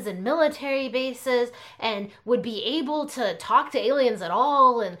locations and military bases, and would be able to talk to aliens at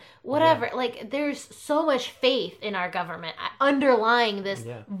all and whatever. Yeah. Like, there's so much faith in our government underlying this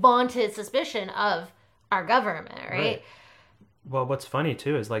vaunted suspicion of our government, right? Well, what's funny,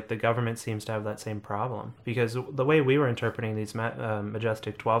 too, is, like, the government seems to have that same problem. Because the way we were interpreting these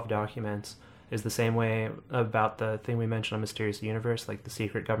Majestic 12 documents is the same way about the thing we mentioned on Mysterious Universe, like the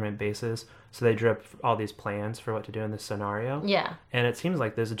secret government bases. So they drew up all these plans for what to do in this scenario. Yeah. And it seems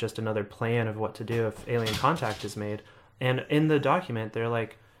like this is just another plan of what to do if alien contact is made. And in the document, they're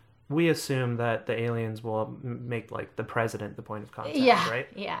like, we assume that the aliens will make, like, the president the point of contact, right?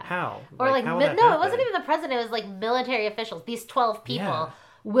 Yeah. How? Or, like how it wasn't even the president. It was, like, military officials. These 12 people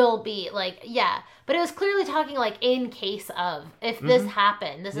will be, like, But it was clearly talking, like, in case of, if this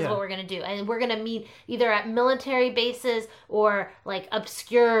happened, this is what we're going to do. And we're going to meet either at military bases or, like,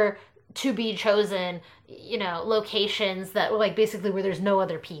 obscure to be chosen, locations that like basically where there's no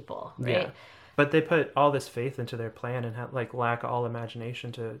other people, right? Yeah. But they put all this faith into their plan and like lack all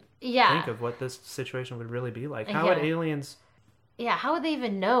imagination to think of what this situation would really be like. How would aliens... Yeah, how would they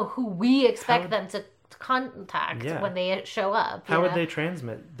even know who we expect them to contact when they show up? How would they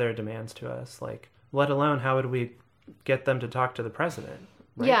transmit their demands to us? Like, let alone how would we get them to talk to the president?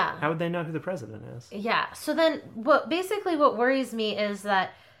 Right? Yeah. How would they know who the president is? Yeah. So then what worries me is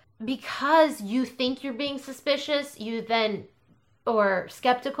that because you think you're being suspicious, or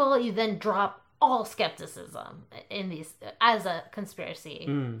skeptical, you then drop all skepticism in these as a conspiracy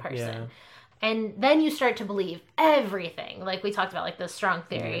person. Yeah. And then you start to believe everything, like we talked about, like the strong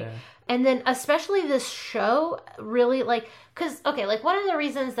theory. Yeah. And then especially this show really, like, because, okay, like one of the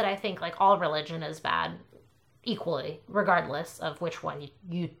reasons that I think like all religion is bad equally, regardless of which one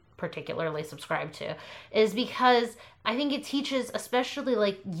you particularly subscribe to, is because I think it teaches especially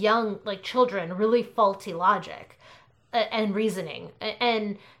like young, like children, really faulty logic and reasoning.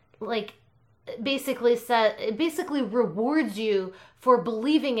 And like it basically rewards you for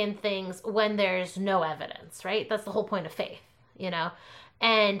believing in things when there's no evidence, right? That's the whole point of faith,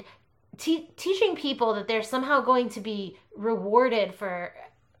 and teaching people that they're somehow going to be rewarded for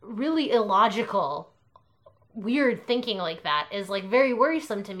really illogical, weird thinking like that is like very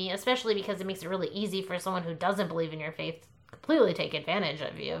worrisome to me, especially because it makes it really easy for someone who doesn't believe in your faith to completely take advantage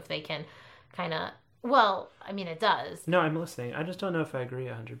of you if they can kind of... Well, I mean, it does. No, I'm listening. I just don't know if I agree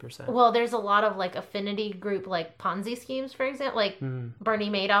 100%. Well, there's a lot of, like, affinity group, like, Ponzi schemes, for example. Like, Bernie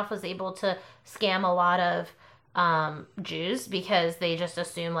Madoff was able to scam a lot of Jews because they just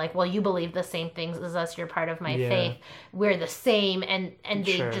assume, like, well, you believe the same things as us. You're part of my faith. We're the same. And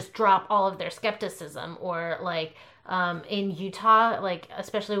they just drop all of their skepticism. Or, like, in Utah, like,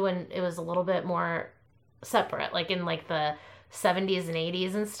 especially when it was a little bit more separate, like, in, like, the 70s and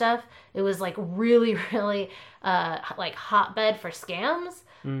 80s and stuff, it was like really, really like hotbed for scams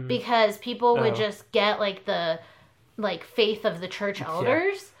because people would just get like the like faith of the church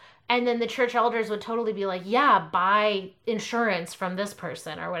elders, and then the church elders would totally be like, yeah, buy insurance from this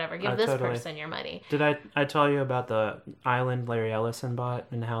person or whatever, give this person your money. Did I tell you about the island Larry Ellison bought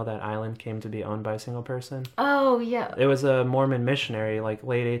and how that island came to be owned by a single person? Oh yeah, it was a Mormon missionary, like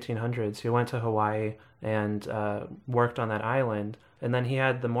late 1800s, who went to Hawaii and worked on that island, and then he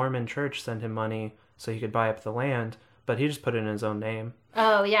had the Mormon church send him money so he could buy up the land, but he just put it in his own name.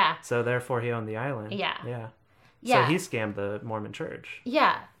 Oh yeah. So therefore he owned the island. Yeah. So he scammed the Mormon church.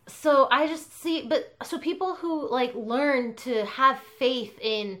 Yeah. So I just see, so people who like learn to have faith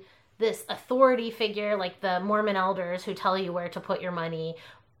in this authority figure, like the Mormon elders who tell you where to put your money,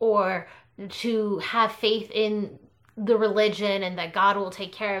 or to have faith in the religion and that God will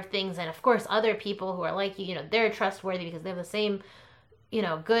take care of things, and of course other people who are like you, they're trustworthy because they have the same,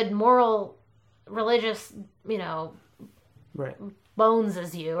 good moral, religious, right, bones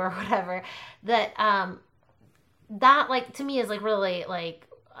as you or whatever, that that like to me is like really like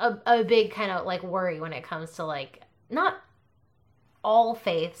a big kind of like worry when it comes to like not all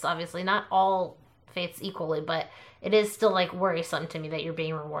faiths, obviously not all faiths equally, but it is still like worrisome to me that you're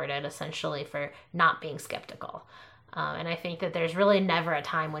being rewarded essentially for not being skeptical. And I think that there's really never a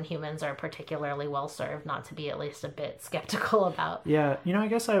time when humans are particularly well served not to be at least a bit skeptical about. Yeah, I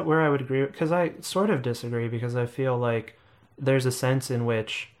guess where I would agree, because I sort of disagree, because I feel like there's a sense in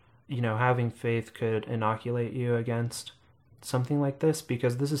which, having faith could inoculate you against something like this,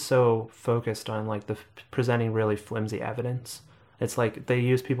 because this is so focused on like the presenting really flimsy evidence. It's like they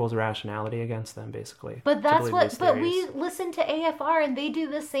use people's rationality against them, basically. But we listen to AFR and they do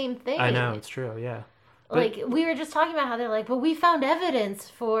the same thing. I know, it's true, yeah. Like, we were just talking about how they're like, but we found evidence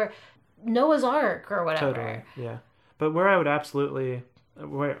for Noah's Ark or whatever. Totally, yeah. But where I would absolutely,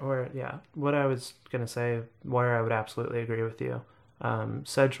 what I was going to say, where I would absolutely agree with you,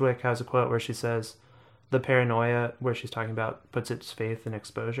 Sedgwick has a quote where she says, the paranoia, where she's talking about, puts its faith in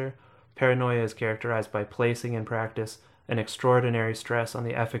exposure. Paranoia is characterized by placing in practice an extraordinary stress on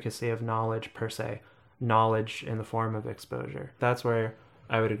the efficacy of knowledge per se, knowledge in the form of exposure. That's where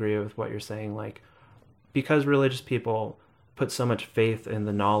I would agree with what you're saying, like, because religious people put so much faith in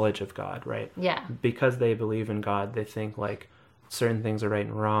the knowledge of God, right? Yeah. Because they believe in God, they think like certain things are right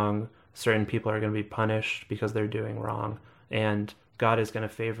and wrong, certain people are going to be punished because they're doing wrong, and God is going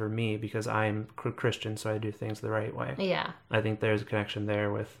to favor me because I'm Christian, so I do things the right way. Yeah. I think there's a connection there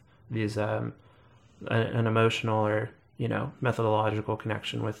with these, an emotional or, methodological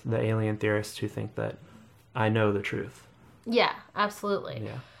connection with the alien theorists who think that I know the truth. Yeah, absolutely.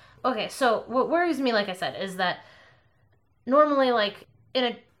 Yeah. Okay, so what worries me, like I said, is that normally, like, in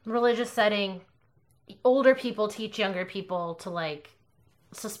a religious setting, older people teach younger people to, like,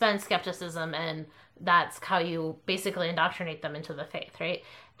 suspend skepticism, and that's how you basically indoctrinate them into the faith, right?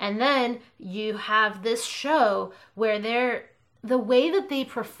 And then you have this show where the way that they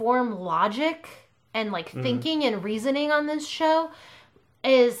perform logic and like thinking and reasoning on this show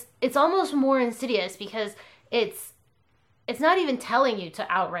it's almost more insidious, because it's not even telling you to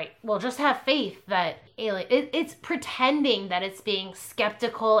outright, well, just have faith that it's pretending that it's being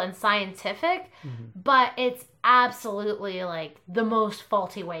skeptical and scientific, but it's absolutely like the most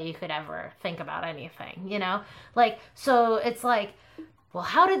faulty way you could ever think about anything, you know? Like, so it's like, well,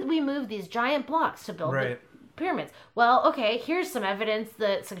 how did we move these giant blocks to build the pyramids? Well, okay, here's some evidence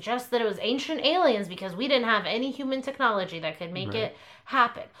that suggests that it was ancient aliens, because we didn't have any human technology that could make it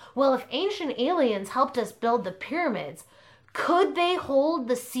happen. Well, if ancient aliens helped us build the pyramids, could they hold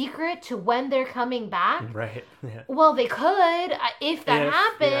the secret to when they're coming back? Right. Yeah. Well, they could if that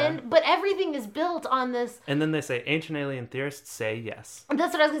happened, but everything is built on this. And then they say ancient alien theorists say yes.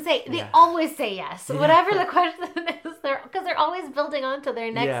 That's what I was going to say. They always say yes. Whatever the question is, because they're always building onto their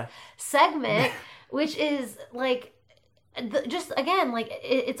next segment, which is like, just again, like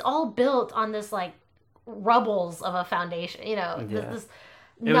it's all built on this like rubbles of a foundation, you know, this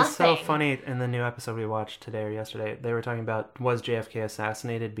It was so funny in the new episode we watched today or yesterday. They were talking about, was JFK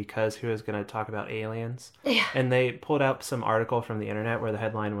assassinated because he was going to talk about aliens? Yeah. And they pulled out some article from the internet where the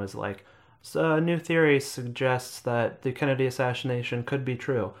headline was like, so a new theory suggests that the Kennedy assassination could be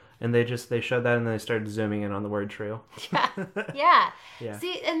true. And they showed that, and then they started zooming in on the word true. Yeah.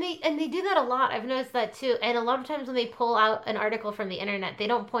 See, and they do that a lot. I've noticed that too. And a lot of times when they pull out an article from the internet, they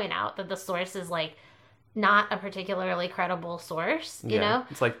don't point out that the source is like not a particularly credible source, you know?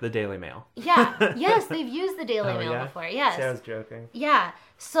 It's like the Daily Mail. Yeah. Yes, they've used the Daily Mail before. Yes. See, I was joking. Yeah.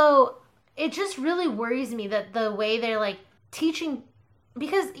 So it just really worries me that the way they're like teaching,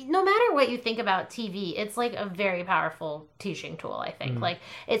 because no matter what you think about TV, it's like a very powerful teaching tool, I think. Like,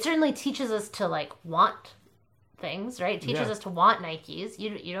 it certainly teaches us to like want things, right? It teaches us to want Nikes.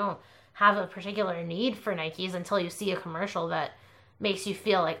 You don't have a particular need for Nikes until you see a commercial that makes you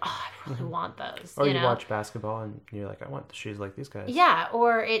feel like, oh, I really want those. Or you watch basketball and you're like, I want the shoes like these guys. Yeah,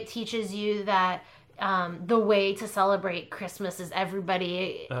 or it teaches you that the way to celebrate Christmas is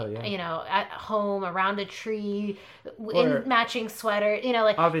everybody, you know, at home around a tree, in matching sweater, you know,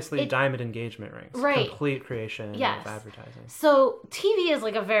 like obviously diamond engagement rings, right? Complete creation of advertising. So TV is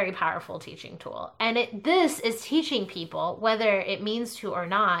like a very powerful teaching tool, and this is teaching people, whether it means to or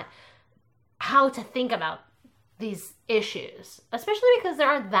not, how to think about these issues, especially because there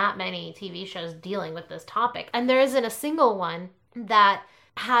aren't that many TV shows dealing with this topic, and there isn't a single one that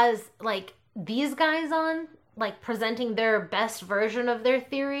has like these guys on, like presenting their best version of their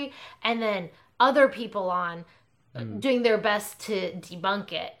theory, and then other people on doing their best to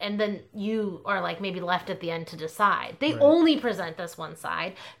debunk it, and then you are like maybe left at the end to decide. They only present this one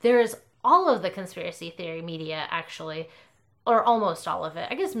side. There's all of the conspiracy theory media, actually, or almost all of it.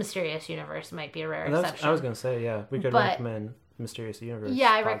 I guess Mysterious Universe might be a rare exception. I was going to say, we could recommend Mysterious Universe.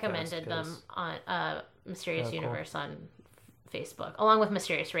 Yeah, I recommended them on Mysterious Universe on Facebook, along with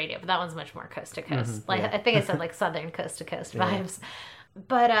Mysterious Radio, but that one's much more coast to coast. I think I said like southern coast to coast vibes.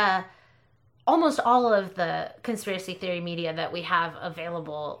 But almost all of the conspiracy theory media that we have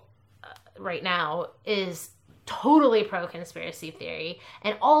available right now is totally pro-conspiracy theory,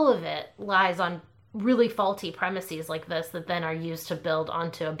 and all of it lies on really faulty premises like this that then are used to build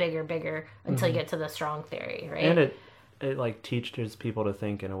onto a bigger until you get to the strong theory, right? And it like teaches people to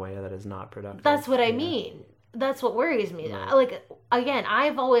think in a way that is not productive. That's what I mean. That's what worries me. Right. Like, again,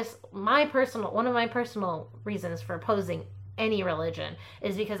 I've always, one of my personal reasons for opposing any religion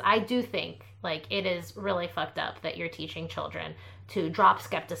is because I do think like it is really fucked up that you're teaching children to drop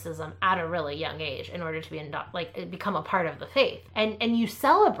skepticism at a really young age in order to be become a part of the faith, and you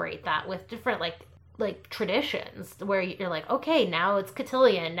celebrate that with different like traditions where you're like, okay, now it's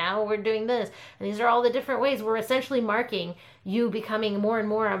cotillion, now we're doing this, and these are all the different ways we're essentially marking you becoming more and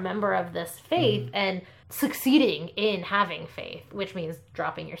more a member of this faith and succeeding in having faith, which means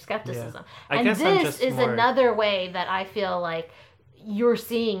dropping your skepticism. And this is another way that I feel like you're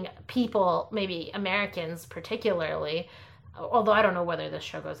seeing people, maybe Americans particularly, although I don't know whether this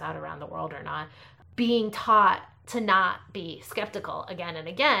show goes out around the world or not, being taught to not be skeptical again and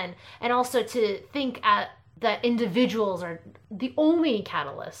again, and also to think that individuals are the only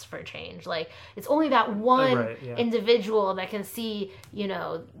catalyst for change. Like, it's only that one individual that can see, you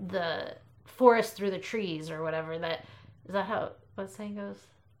know, the forest through the trees or whatever. Is that how what saying goes?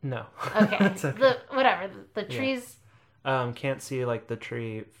 No. Okay. Okay. The trees. Can't see like the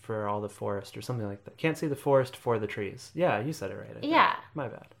tree for all the forest or something like that. Can't see the forest for the trees. Yeah, you said it right. Yeah. My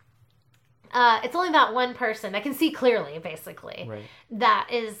bad. It's only that one person that can see clearly, basically. Right.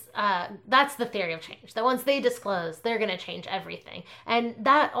 That's the theory of change. That once they disclose, they're going to change everything. And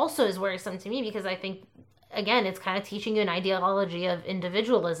that also is worrisome to me because I think, again, it's kind of teaching you an ideology of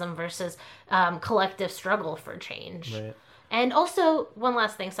individualism versus collective struggle for change. Right. And also, one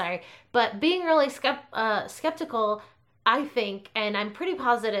last thing, sorry, but being really skeptical, I think, and I'm pretty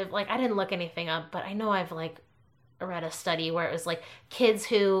positive, like, I didn't look anything up, but I know I've, like, read a study where it was like kids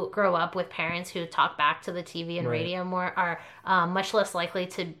who grow up with parents who talk back to the TV and radio more are much less likely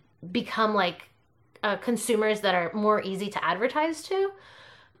to become like consumers that are more easy to advertise to.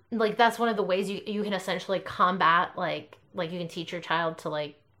 Like that's one of the ways you can essentially combat like you can teach your child to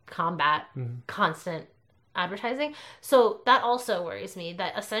like combat constant advertising. So that also worries me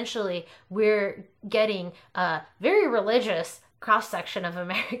that essentially we're getting a very religious cross section of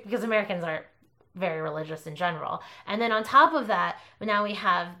America because Americans are very religious in general. And then on top of that, now we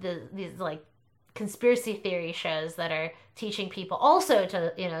have these like conspiracy theory shows that are teaching people also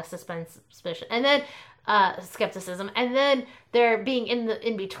to, suspend suspicion and then skepticism. And then they're being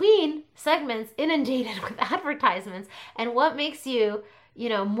in between segments inundated with advertisements. And what makes you,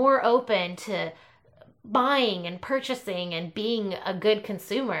 more open to buying and purchasing and being a good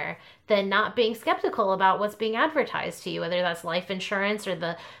consumer than not being skeptical about what's being advertised to you, whether that's life insurance or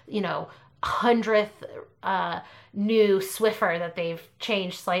the, 100th new Swiffer that they've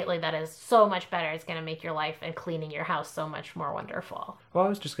changed slightly that is so much better. It's going to make your life and cleaning your house so much more wonderful. Well, I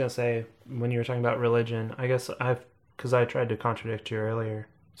was just going to say, when you were talking about religion, I guess because I tried to contradict you earlier.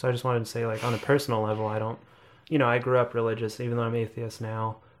 So I just wanted to say, like, on a personal level, I don't, I grew up religious, even though I'm atheist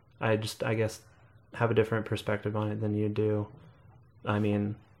now. I guess, have a different perspective on it than you do. I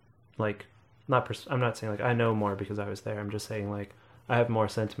mean, like, I'm not saying, like, I know more because I was there. I'm just saying, like, I have more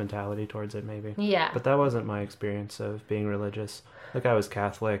sentimentality towards it, maybe. Yeah. But that wasn't my experience of being religious. Like, I was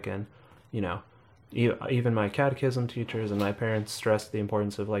Catholic, and, even my catechism teachers and my parents stressed the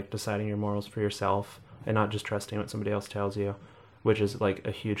importance of, like, deciding your morals for yourself and not just trusting what somebody else tells you, which is, like,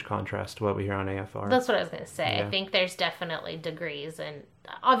 a huge contrast to what we hear on AFR. That's what I was going to say. Yeah. I think there's definitely degrees, and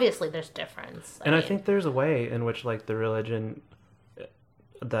obviously there's difference. I think there's a way in which, like, the religion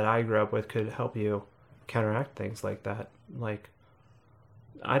that I grew up with could help you counteract things like that. Like,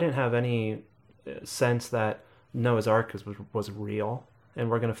 I didn't have any sense that Noah's Ark was real, and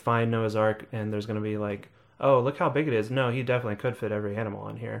we're going to find Noah's Ark, and there's going to be like, oh, look how big it is. No, he definitely could fit every animal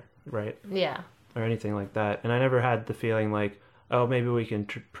on here, right? Yeah. Or anything like that. And I never had the feeling like, oh, maybe we can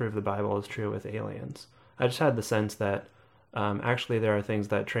prove the Bible is true with aliens. I just had the sense that actually there are things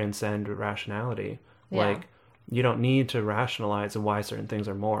that transcend rationality. Yeah. Like, you don't need to rationalize why certain things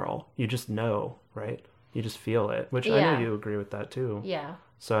are moral. You just know, right? You just feel it, which I know you agree with that too. Yeah.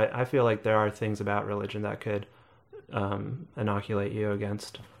 So I feel like there are things about religion that could inoculate you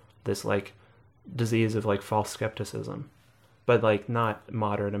against this like disease of like false skepticism, but like not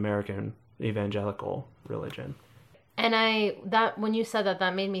modern American evangelical religion. And when you said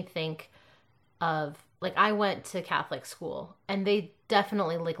that made me think of like I went to Catholic school and they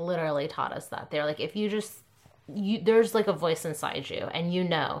definitely like literally taught us that. They're like, if there's like a voice inside you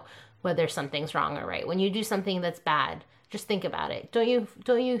and whether something's wrong or right. When you do something that's bad, just think about it. Don't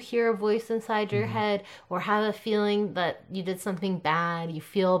you hear a voice inside your head or have a feeling that you did something bad, you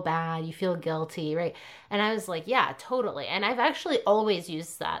feel guilty, right? And I was like, yeah, totally. And I've actually always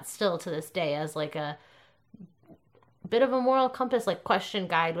used that still to this day as like a bit of a moral compass, like question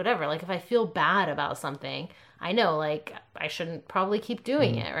guide, whatever. Like if I feel bad about something, I know like I shouldn't probably keep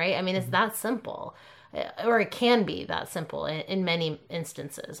doing it, right? I mean, it's that simple. Or it can be that simple in many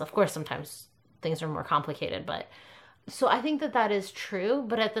instances. Of course, sometimes things are more complicated, but so I think that is true.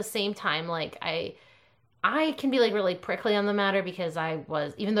 But at the same time, like I can be like really prickly on the matter because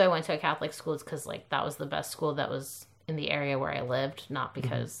even though I went to a Catholic school, it's because like that was the best school that was in the area where I lived, not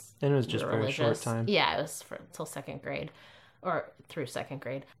because and it was just for religious. A short time. Yeah, it was till second grade or through second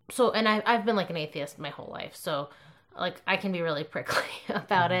grade. So, and I've been like an atheist my whole life, so like I can be really prickly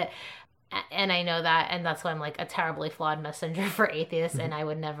about it. And I know that, and that's why I'm like a terribly flawed messenger for atheists, and I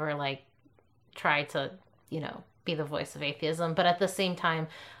would never like try to, be the voice of atheism. But at the same time,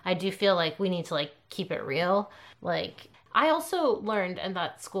 I do feel like we need to like keep it real. Like I also learned in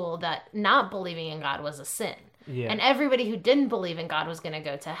that school that not believing in God was a sin. Yeah. And everybody who didn't believe in God was going to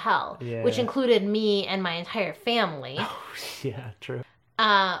go to hell, which included me and my entire family. Oh, yeah, true.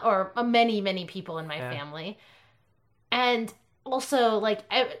 Or many, many people in my family. And also like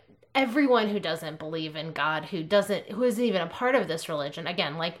everyone who doesn't believe in God, who isn't even a part of this religion,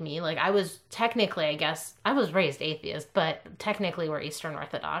 again, like me, like I was technically, I guess, I was raised atheist, but technically we're Eastern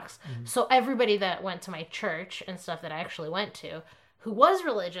Orthodox. Mm-hmm. So everybody that went to my church and stuff that I actually went to who was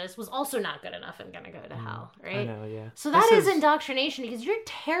religious was also not good enough and going to go to hell, right? I know, yeah. So that is indoctrination, because you're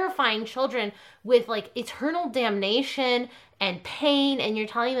terrifying children with like eternal damnation and pain, and you're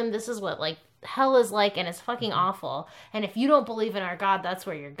telling them this is what like hell is like, and it's fucking awful. And if you don't believe in our God, that's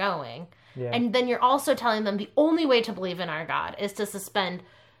where you're going. Yeah. And then you're also telling them the only way to believe in our God is to suspend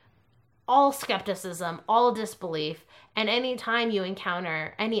all skepticism, all disbelief, and any time you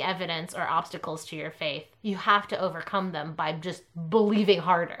encounter any evidence or obstacles to your faith, you have to overcome them by just believing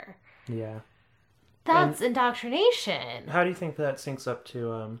harder. Yeah. That's indoctrination. How do you think that syncs up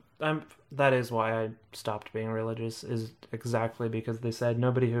to, that is why I stopped being religious, is exactly because they said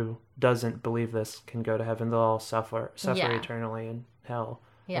nobody who doesn't believe this can go to heaven. They'll all suffer eternally in hell.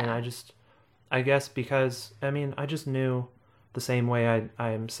 Yeah. And I guess because, I just knew the same way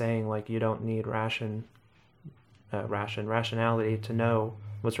I am saying, like, you don't need rationality to know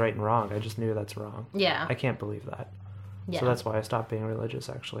what's right and wrong. I just knew that's wrong. Yeah. I can't believe that. Yeah. So that's why I stopped being religious,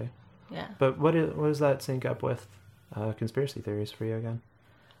 actually. Yeah. But what does that sync up with conspiracy theories for you again?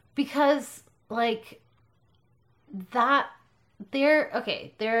 Because, like,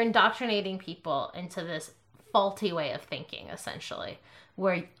 they're indoctrinating people into this faulty way of thinking, essentially,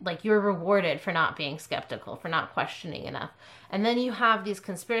 where like you're rewarded for not being skeptical, for not questioning enough. And then you have these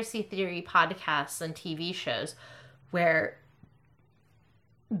conspiracy theory podcasts and TV shows where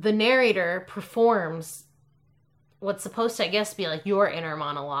the narrator performs what's supposed to, I guess, be like your inner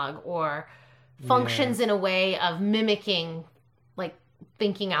monologue, or functions in a way of mimicking like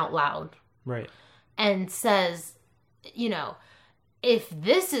thinking out loud. Right. And says, if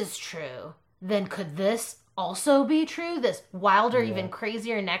this is true, then could this also be true? This wilder, even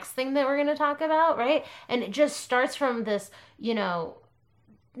crazier next thing that we're going to talk about, right? And it just starts from this,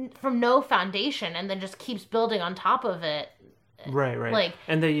 from no foundation, and then just keeps building on top of it. Right. Like,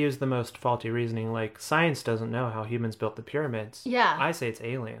 and they use the most faulty reasoning, like science doesn't know how humans built the pyramids. Yeah. I say it's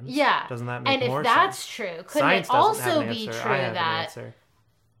aliens. Yeah. Doesn't that make more sense? And if that's true, couldn't Science it doesn't have also an be answer. true I have that, an answer.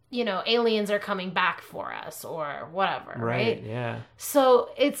 Aliens are coming back for us or whatever, right? Yeah.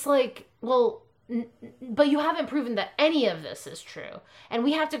 So it's like, well, but you haven't proven that any of this is true. And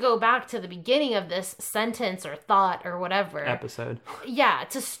we have to go back to the beginning of this sentence or thought or whatever. Episode. Yeah,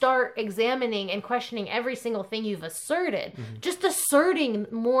 to start examining and questioning every single thing you've asserted. Mm-hmm. Just asserting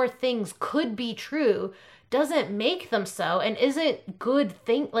more things could be true doesn't make them so, and isn't good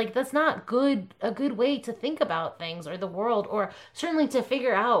that's not a good way to think about things or the world, or certainly to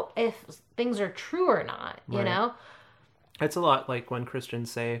figure out if things are true or not, you know? It's a lot like when Christians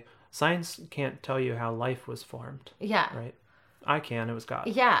say, science can't tell you how life was formed. Yeah. Right? I can. It was God.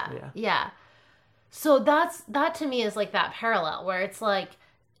 Yeah. So that to me is like that parallel where it's like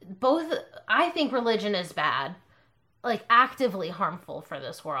both. I think religion is bad, like actively harmful for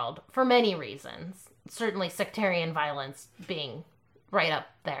this world for many reasons. Certainly sectarian violence being right up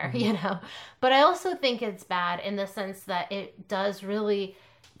there, But I also think it's bad in the sense that it does really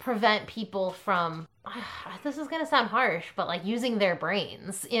prevent people from, this is going to sound harsh, but like using their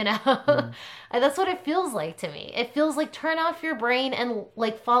brains, And that's what it feels like to me. It feels like turn off your brain and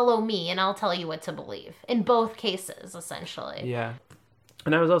like follow me and I'll tell you what to believe in both cases, essentially. Yeah.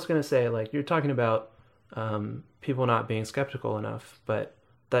 And I was also going to say, like, you're talking about people not being skeptical enough, but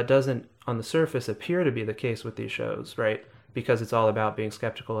that doesn't on the surface appear to be the case with these shows, right? Because it's all about being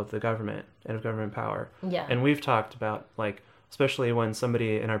skeptical of the government and of government power. Yeah. And we've talked about, like, especially when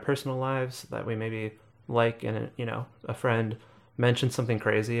somebody in our personal lives that we maybe like and, a friend mentions something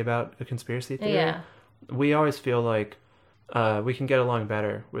crazy about a conspiracy theory, we always feel like we can get along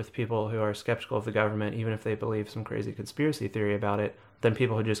better with people who are skeptical of the government, even if they believe some crazy conspiracy theory about it, than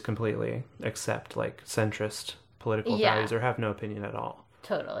people who just completely accept, like, centrist political values or have no opinion at all.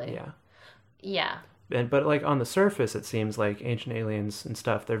 Totally. Yeah. Yeah. But like on the surface, it seems like ancient aliens and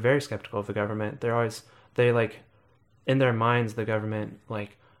stuff, they're very skeptical of the government. They like, in their minds, the government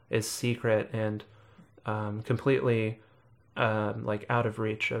like is secret and completely like out of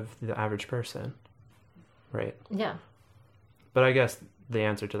reach of the average person. Right. Yeah. But I guess the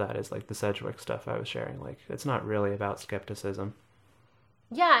answer to that is like the Sedgwick stuff I was sharing. Like, it's not really about skepticism.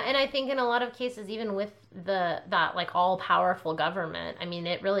 Yeah, and I think in a lot of cases, even with that like all-powerful government, I mean,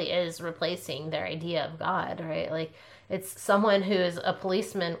 it really is replacing their idea of God, right? Like, it's someone who is a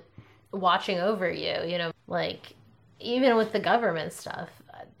policeman watching over you, like, even with the government stuff,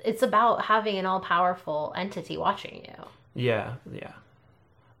 it's about having an all-powerful entity watching you. Yeah.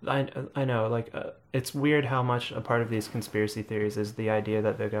 I know, like, it's weird how much a part of these conspiracy theories is the idea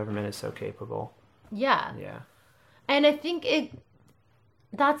that the government is so capable. Yeah. Yeah. And I think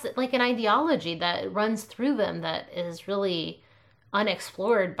that's like an ideology that runs through them that is really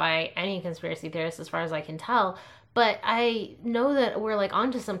unexplored by any conspiracy theorist as far as I can tell. But I know that we're like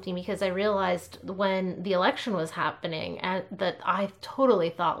onto something because I realized when the election was happening that I totally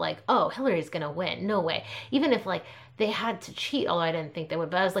thought like, oh, Hillary's going to win. No way. Even if like they had to cheat, although I didn't think they would,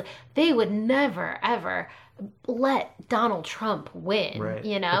 but I was like, they would never, ever let Donald Trump win, Right.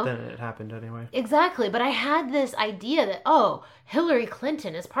 you know? But then it happened anyway. Exactly. But I had this idea that, oh, Hillary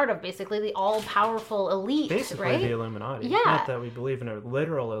Clinton is part of basically the all-powerful elite, Basically right? the Illuminati. Yeah. Not that we believe in a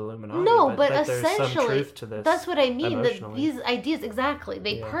literal Illuminati, No, but that there's some essentially, truth to this. that's what I mean. That emotionally. these ideas, exactly,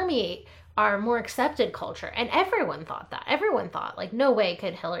 they permeate our more accepted culture. And everyone thought that. Everyone thought, like, no way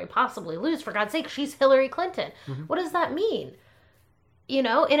could Hillary possibly lose. For God's sake, she's Hillary Clinton. Mm-hmm. What does that mean? You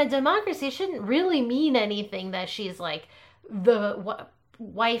know, in a democracy, it shouldn't really mean anything that she's, like, the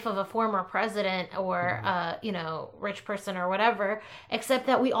wife of a former president or, you know, rich person or whatever, except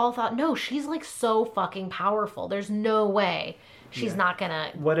that we all thought, no, she's, like, so fucking powerful. There's no way she's not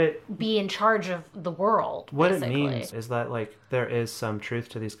gonna be in charge of the world. What basically. it means is that, like, there is some truth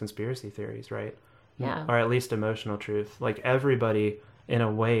to these conspiracy theories, right? Yeah. Or at least emotional truth. Like, everybody, in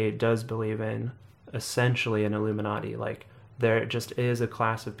a way, does believe in essentially an Illuminati. Like, there just is a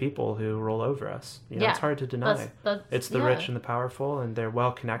class of people who rule over us. You know, it's hard to deny. It's the rich and the powerful, and they're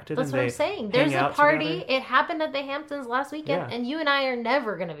well connected. That's and what I'm saying. There's a party. Together. It happened at the Hamptons last weekend, and you and I are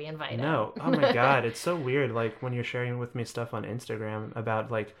never going to be invited. No. Oh my God. It's so weird. Like, when you're sharing with me stuff on Instagram about,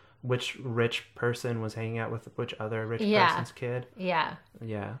 like, which rich person was hanging out with which other rich person's kid. Yeah.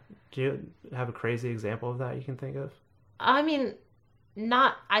 Yeah. Do you have a crazy example of that you can think of? I mean,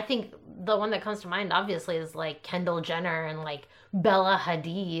 I think the one that comes to mind obviously is like Kendall Jenner and like Bella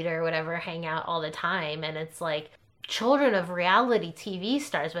Hadid or whatever hang out all the time, and it's like children of reality TV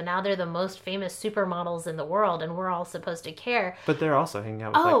stars, but now they're the most famous supermodels in the world, and we're all supposed to care. But they're also hanging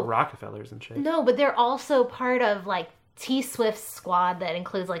out with like Rockefellers and shit. No, but they're also part of like T Swift's squad that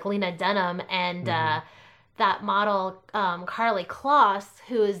includes like Lena Dunham and that model Carly Kloss,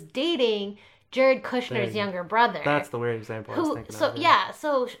 who is dating Jared Kushner's younger brother. That's the weird example I was thinking of.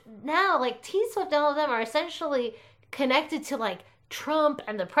 So now, like, T Swift and all of them are essentially connected to, like, Trump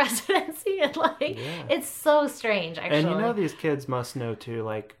and the presidency, and, like, it's so strange, actually. And you know these kids must know, too,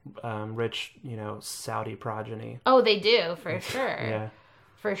 like, rich, you know, Saudi progeny. Oh, they do, for sure. Yeah.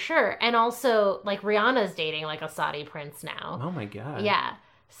 For sure. And also, like, Rihanna's dating, like, a Saudi prince now. Oh, my God. Yeah.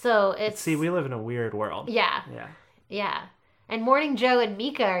 So it's... See, we live in a weird world. Yeah. Yeah. Yeah. And Morning Joe and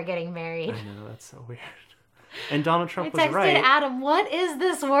Mika are getting married. I know, that's so weird. And Donald Trump was texted right. Adam, what is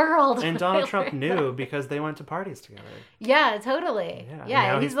this world? And Donald Trump knew because they went to parties together. Yeah, totally.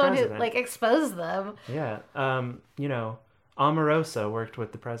 Yeah, and he's the one who, like, exposed them. Yeah. You know, Omarosa worked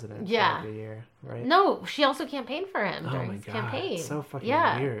with the president for like a year, right? No, she also campaigned for him during his campaign. It's so fucking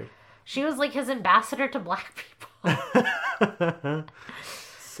weird. She was like his ambassador to black people.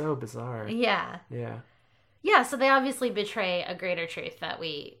 So bizarre. Yeah. Yeah. Yeah, so they obviously betray a greater truth that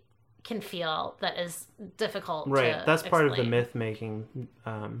we can feel that is difficult to That's part of the explain. myth making,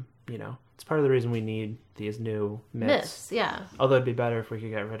 you know. It's part of the reason we need these new myths. Yeah. Although it'd be better if we could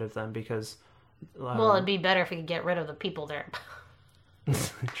get rid of them because... well, it'd be better if we could get rid of the people there.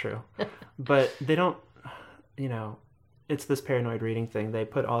 True. But they don't, you know, it's this paranoid reading thing. They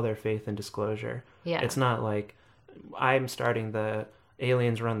put all their faith in disclosure. Yeah. It's not like, I'm starting the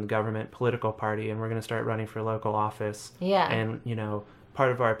aliens run the government political party and we're going to start running for local office. Yeah. And, you know, part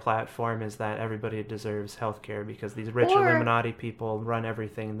of our platform is that everybody deserves health care because these rich Illuminati people run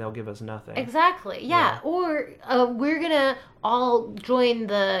everything and they'll give us nothing. Exactly. Yeah. Or we're going to all join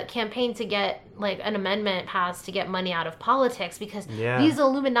the campaign to get like an amendment passed to get money out of politics because these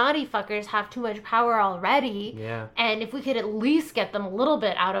Illuminati fuckers have too much power already. Yeah. And if we could at least get them a little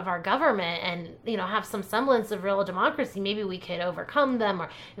bit out of our government and, you know, have some semblance of real democracy, maybe we could overcome them. Or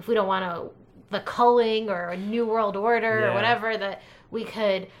if we don't want the culling or a new world order or whatever, that we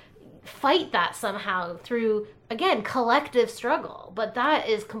could fight that somehow through, again, collective struggle. But that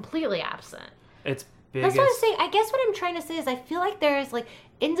is completely absent. It's That's what I'm saying. I guess what I'm trying to say is I feel like there's like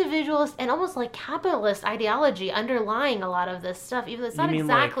individualist and almost like capitalist ideology underlying a lot of this stuff, even though it's not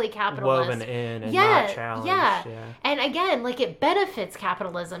exactly like capitalist. Woven in and not challenged. Yeah. And again, like it benefits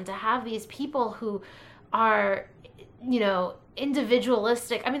capitalism to have these people who are, you know,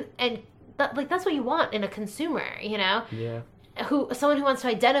 individualistic. I mean, and that's what you want in a consumer, you know? Yeah. Someone who wants to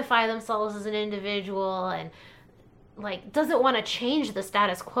identify themselves as an individual and like doesn't want to change the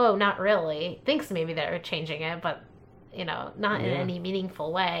status quo, not really. Thinks maybe they're changing it, but you know, not in any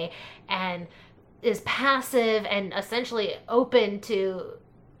meaningful way, and is passive and essentially open to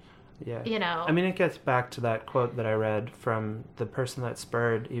you know. I mean, it gets back to that quote that I read from the person that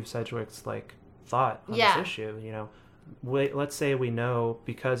spurred Eve Sedgwick's like thought on this issue, you know. let's say we know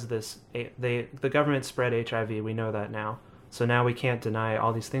because the government spread HIV, we know that now. So now we can't deny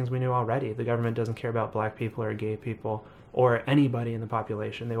all these things we knew already. The government doesn't care about black people or gay people or anybody in the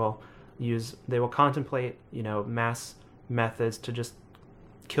population. They will contemplate, mass methods to just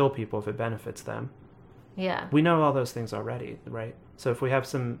kill people if it benefits them. Yeah. We know all those things already, right? So if we have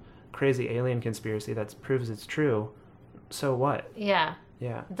some crazy alien conspiracy that proves it's true, so what? Yeah.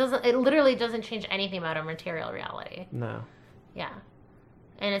 Yeah. It literally doesn't change anything about our material reality. No. Yeah.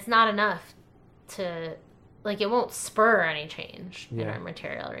 And it's not enough to, it won't spur any change in our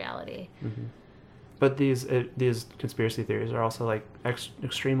material reality. Mm-hmm. But these conspiracy theories are also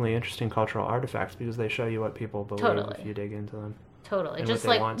extremely interesting cultural artifacts because they show you what people believe if you dig into them. Totally. Just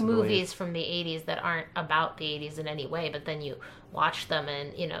like movies from the 80s that aren't about the 80s in any way, but then you watch them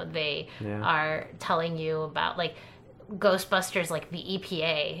and, they are telling you about, Ghostbusters, the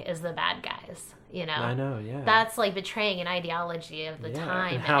EPA is the bad guys, I know, yeah. That's, betraying an ideology of the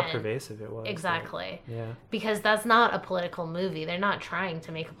time. And how pervasive it was. Exactly. Yeah. Because that's not a political movie. They're not trying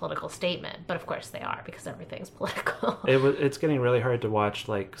to make a political statement. But, of course, they are because everything's political. It's getting really hard to watch,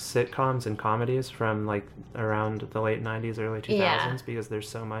 sitcoms and comedies from, around the late 90s, early 2000s because there's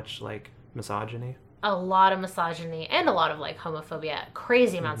so much, misogyny. A lot of misogyny and a lot of homophobia,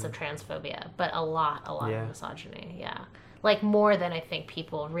 crazy amounts of transphobia, but a lot of misogyny. Yeah. More than I think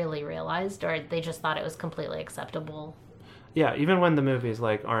people really realized, or they just thought it was completely acceptable. Yeah, even when the movies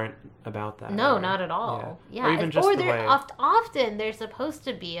aren't about that. No, not at all. Yeah. Or even just the way... often they're supposed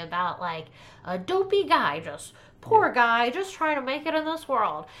to be about a dopey guy, poor guy, just trying to make it in this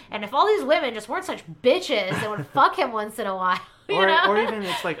world. And if all these women just weren't such bitches, they would fuck him once in a while. Or even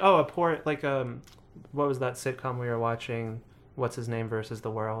it's a poor what was that sitcom we were watching? What's his name versus the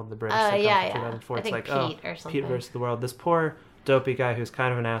world? The British sitcom from 2004. I think Pete or something. Pete versus the world. This poor dopey guy who's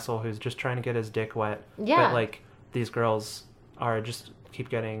kind of an asshole who's just trying to get his dick wet. Yeah. But these girls are just keep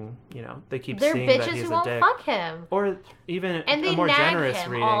getting, they keep They're seeing that he's bitches who a won't dick. fuck him. Or even and a more nag generous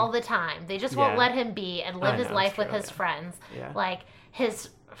him reading. all the time. They just won't let him be and live his life with his friends. Yeah. His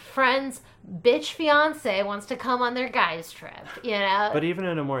friend's bitch fiance wants to come on their guys trip, But even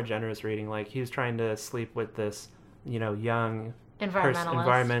in a more generous reading, he was trying to sleep with this, young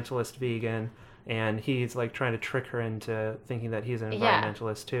environmentalist vegan, and he's trying to trick her into thinking that he's an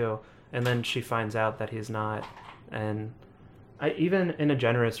environmentalist too, and then she finds out that he's not. And even in a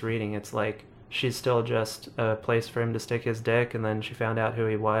generous reading, it's she's still just a place for him to stick his dick, and then she found out who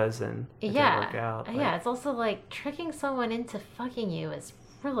he was, and it didn't work out. It's also tricking someone into fucking you is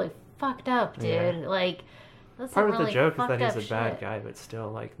really fucked up, dude. Yeah. That's part of really the joke is that he's a bad shit. guy, but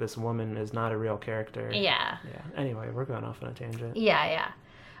still, this woman is not a real character. Yeah. Yeah. Anyway, we're going off on a tangent. Yeah.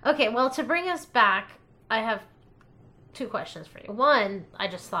 Okay, well, to bring us back, I have 2 questions for you. One, I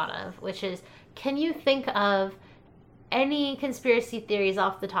just thought of, which is, can you think of any conspiracy theories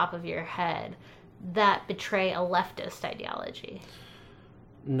off the top of your head that betray a leftist ideology?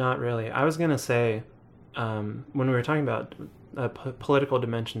 Not really. I was going to say, when we were talking about a political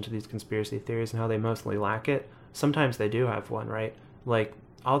dimension to these conspiracy theories and how they mostly lack it, sometimes they do have one, right?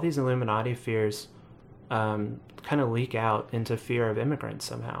 All these Illuminati fears kind of leak out into fear of immigrants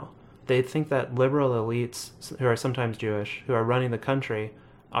somehow. They think that liberal elites, who are sometimes Jewish, who are running the country,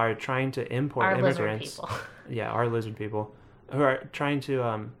 are trying to import immigrants. Lizard people. Yeah, our lizard people, who are trying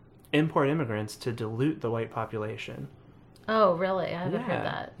to import immigrants to dilute the white population. Oh, really? I haven't heard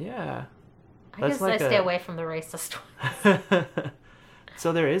that. Yeah. I guess I stay away from the racist ones.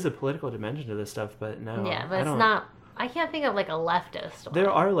 So there is a political dimension to this stuff, but no. Yeah, but it's not... I can't think of a leftist one. There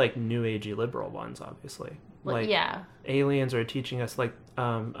are new agey liberal ones, obviously. Aliens are teaching us a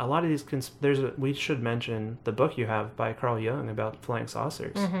lot of these we should mention the book you have by Carl Jung about flying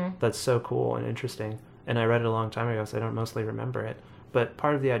saucers. Mm-hmm. That's so cool and interesting. And I read it a long time ago, so I don't mostly remember it. But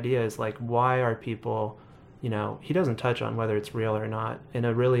part of the idea is why are people, he doesn't touch on whether it's real or not in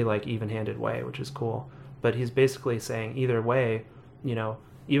a really even-handed way, which is cool. But he's basically saying either way,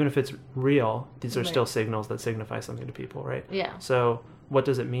 even if it's real, these are still signals that signify something to people, right? Yeah. So what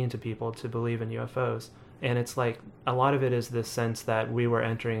does it mean to people to believe in UFOs? And it's a lot of it is this sense that we were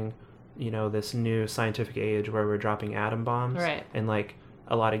entering, this new scientific age where we're dropping atom bombs. Right. And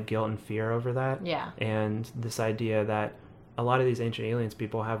a lot of guilt and fear over that. Yeah. And this idea that a lot of these ancient aliens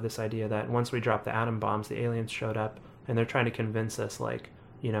people have this idea that once we drop the atom bombs, the aliens showed up and they're trying to convince us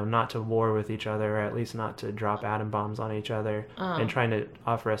not to war with each other, or at least not to drop atom bombs on each other, and trying to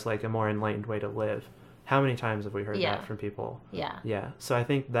offer us a more enlightened way to live. How many times have we heard that from people? Yeah. Yeah. So I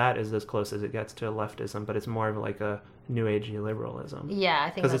think that is as close as it gets to leftism, but it's more of a new agey liberalism. Yeah,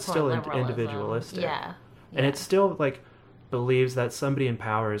 I think that's because it's still more liberalism. individualistic. Yeah. And it's still believes that somebody in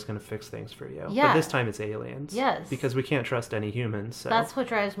power is going to fix things for you. Yeah. But this time it's aliens. Yes. Because we can't trust any humans. So. That's what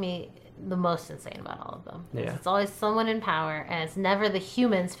drives me the most insane about all of them. Yeah. It's always someone in power, and it's never the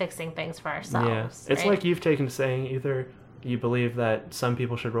humans fixing things for ourselves. Yeah. It's right? like you've taken to saying either you believe that some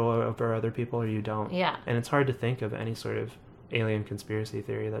people should rule over other people or you don't. Yeah. And it's hard to think of any sort of alien conspiracy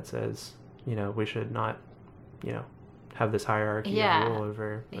theory that says, we should not, have this hierarchy of rule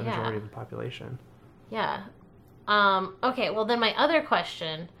over the majority of the population. Yeah. Okay, well then my other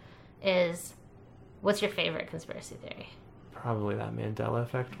question is, what's your favorite conspiracy theory? Probably that Mandela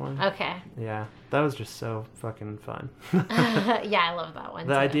effect one. Okay. Yeah, that was just so fucking fun. Yeah, I love that one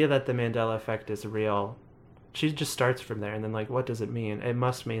The too. idea that the Mandela effect is real, she just starts from there, and then, what does it mean? It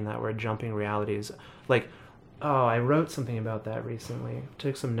must mean that we're jumping realities. I wrote something about that recently.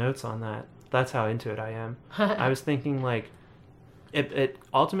 Took some notes on that. That's how into it I am. I was thinking, it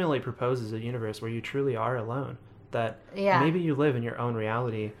ultimately proposes a universe where you truly are alone. That maybe you live in your own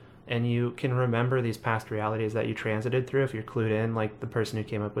reality, and you can remember these past realities that you transited through if you're clued in, like the person who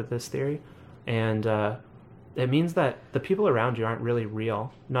came up with this theory. And it means that the people around you aren't really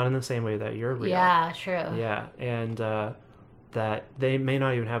real, not in the same way that you're real. Yeah, true. Yeah, and that they may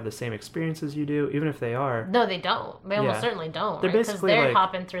not even have the same experiences you do, even if they are. No, they don't. They almost certainly don't. They're because basically they're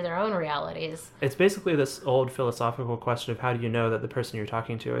hopping through their own realities. It's basically this old philosophical question of how do you know that the person you're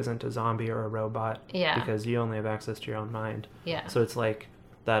talking to isn't a zombie or a robot? Yeah. Because you only have access to your own mind. Yeah. So it's like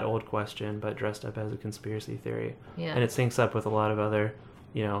that old question, but dressed up as a conspiracy theory. Yeah. And it syncs up with a lot of other,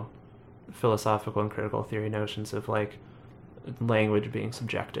 philosophical and critical theory notions of language being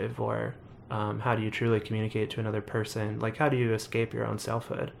subjective, or how do you truly communicate to another person? How do you escape your own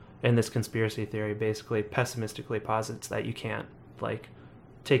selfhood? And this conspiracy theory basically pessimistically posits that you can't,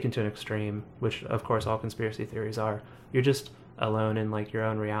 taken to an extreme, which of course all conspiracy theories are. You're just alone in your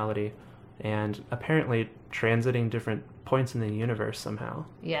own reality, and apparently transiting different points in the universe somehow.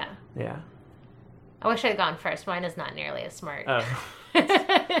 Yeah. Yeah. I wish I'd gone first. Mine is not nearly as smart. Oh.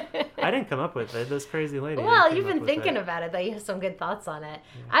 I didn't come up with it. This crazy lady. Well, you've been thinking about it, though. You have some good thoughts on it.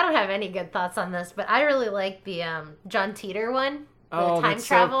 Yeah. I don't have any good thoughts on this, but I really like the John Titor one. Oh, time that's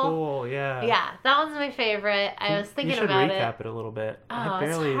travel. So cool. Yeah. Yeah, that one's my favorite. I was thinking about it. You should recap it a little bit. Oh,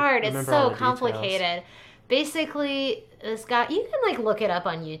 it's hard. It's so complicated. Basically, this guy, you can look it up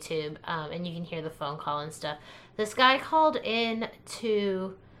on YouTube, and you can hear the phone call and stuff. This guy called in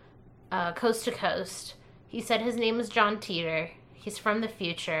to Coast to Coast. He said his name was John Titor. He's from the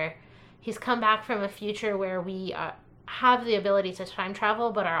future. He's come back from a future where we have the ability to time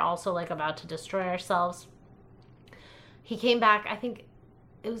travel, but are also about to destroy ourselves. He came back, I think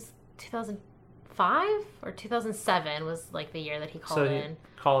it was 2005 or 2007 was the year that he called in.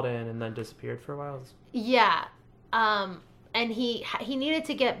 Called in and then disappeared for a while. Yeah. And he needed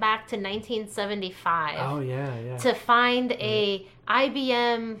to get back to 1975. Oh, yeah. To find a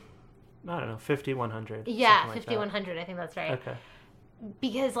IBM... I don't know, 5100. Yeah, 5100. I think that's right. Okay.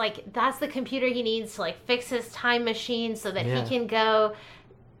 Because that's the computer he needs to fix his time machine so that he can go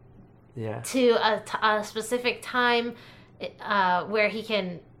to a specific time where he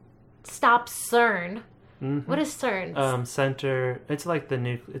can stop CERN. Mm-hmm. What is CERN? Center. It's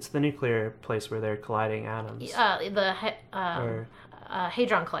it's the nuclear place where they're colliding atoms. The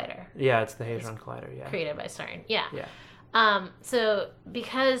Hadron Collider. Yeah, it's the Hadron Collider. Yeah. Created by CERN. Yeah. Yeah. So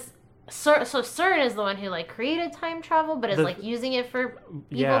because CERN is the one who created time travel, but is using it for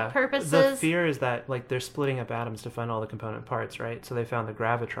evil purposes. The fear is that they're splitting up atoms to find all the component parts, right? So they found the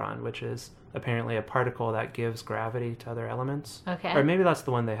gravitron, which is apparently a particle that gives gravity to other elements. Okay. Or maybe that's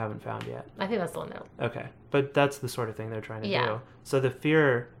the one they haven't found yet. I think that's the one Okay. But that's the sort of thing they're trying to do. So the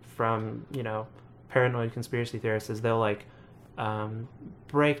fear from, paranoid conspiracy theorists is they'll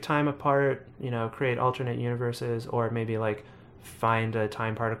break time apart, create alternate universes, or maybe find a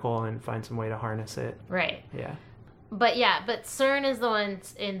time particle and find some way to harness it. Right. Yeah. But CERN is the one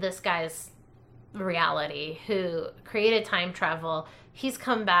in this guy's reality who created time travel. He's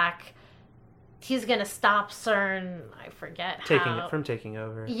come back. He's going to stop CERN. I forget how. Taking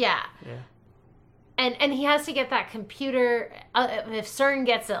over. Yeah. Yeah. And he has to get that computer. If CERN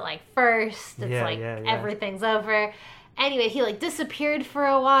gets it first, it's everything's over. Anyway, he disappeared for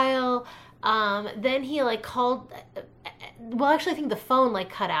a while. Then he called. Well, actually, I think the phone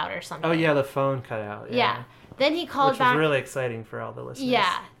cut out or something. Oh yeah, the phone cut out. Yeah. Then he called back. Which was really exciting for all the listeners.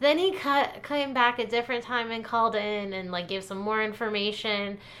 Yeah. Then he came back a different time and called in and gave some more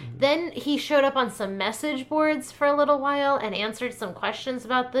information. Mm-hmm. Then he showed up on some message boards for a little while and answered some questions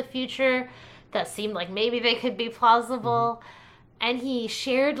about the future that seemed maybe they could be plausible. Mm-hmm. And he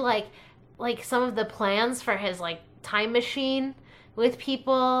shared some of the plans for his time machine. with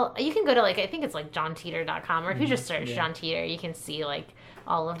people. You can go to, like, I think it's like johnteeter.com, or if you just search John Teeter, you can see, like,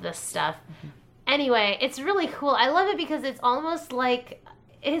 all of this stuff. Anyway, it's really cool. I love it because it's almost like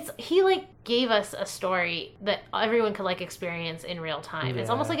he like gave us a story that everyone could like experience in real time. It's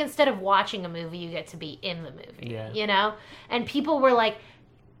almost like instead of watching a movie, you get to be in the movie, you know? And people were like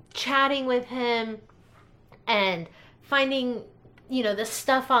chatting with him and finding, you know, the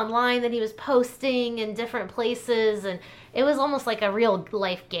stuff online that he was posting in different places, and it was almost like a real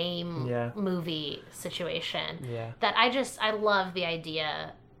life game movie situation. That I love the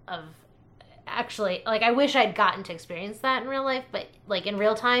idea of actually, like, I wish I'd gotten to experience that in real life, but like in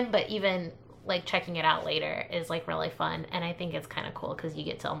real time, but even like checking it out later is like really fun, and I think it's kind of cool because you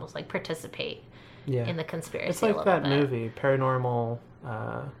get to almost like participate in the conspiracy. It's like a that bit. movie Paranormal,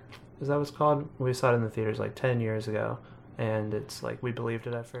 is that what it's called? We saw it in the theaters like 10 years ago, and it's like we believed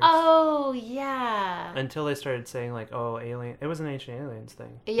it at first. Oh yeah. Until they started saying like, oh, alien. It was an ancient aliens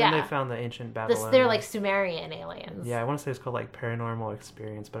thing. Yeah. Then they found the ancient Babylonian. They're like Sumerian aliens. Yeah, I want to say it's called like Paranormal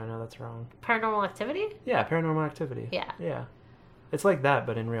Experience, but I know that's wrong. Paranormal Activity? Yeah, Paranormal Activity. Yeah. Yeah. It's like that,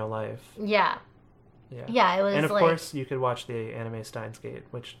 but in real life. Yeah. Yeah. Yeah, it was. And of like, course, you could watch the anime Steins Gate,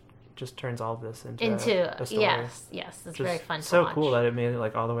 which just turns all of this into a story. Yes, it's very fun to so watch. Cool that it made it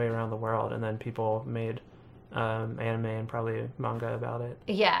like all the way around the world, and then people made anime and probably manga about it.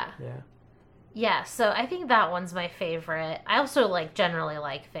 Yeah. So I think that one's my favorite. I also like generally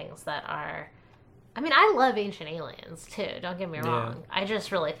like things that are, I mean, I love Ancient Aliens too, don't get me wrong. I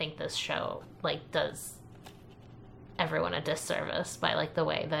just really think this show like does everyone a disservice by like the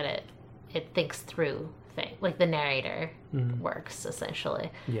way that it thinks through things, like the narrator works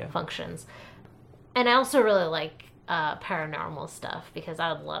essentially, functions. And I also really like paranormal stuff because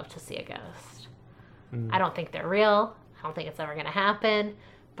I would love to see a ghost. I don't think they're real. I don't think it's ever going to happen.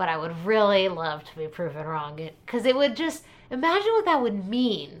 But I would really love to be proven wrong. Because it would just... Imagine what that would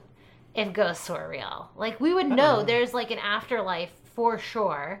mean if ghosts were real. Like, we would know there's, like, an afterlife for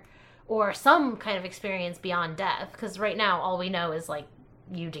sure. Or some kind of experience beyond death. Because right now, all we know is, like,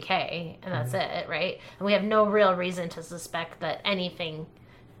 you decay. And that's it, right? And we have no real reason to suspect that anything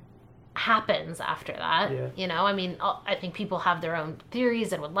happens after that. You know, I mean, I think people have their own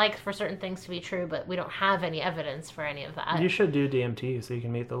theories and would like for certain things to be true, but we don't have any evidence for any of that. You should do DMT so you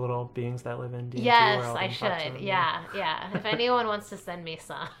can meet the little beings that live in DMT. Yes, I should. Yeah. If anyone wants to send me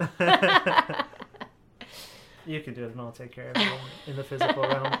some. You can do it and I'll take care of it in the physical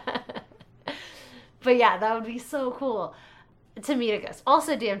realm. But yeah, that would be so cool to meet a ghost.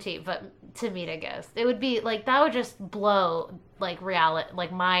 Also DMT, but to meet a ghost. It would be like, that would just blow like reality,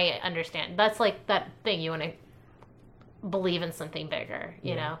 like my understanding. That's like that thing you want to believe in something bigger,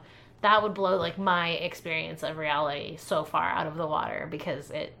 you know? That would blow like my experience of reality so far out of the water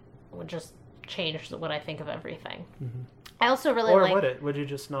because it would just change what I think of everything. I also really or like... Or would it? Would you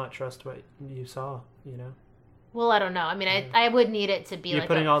just not trust what you saw, you know? Well, I don't know. I mean, I would need it to be You're like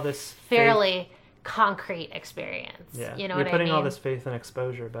putting all this fairly concrete experience. Yeah. You know You're what I mean? putting all this faith and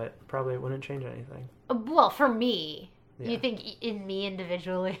exposure, but probably it wouldn't change anything. Well, for me, you think in me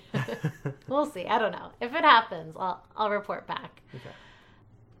individually? We'll see. I don't know. If it happens, I'll report back. Okay.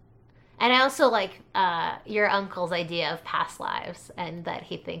 And I also like your uncle's idea of past lives, and that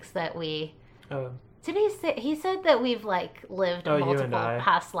he thinks that we. Oh. Didn't he say? He said that we've like lived multiple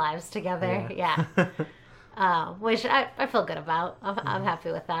past lives together. Yeah. Which I feel good about. I'm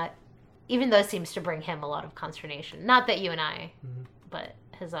happy with that. Even though it seems to bring him a lot of consternation. Not that you and I, but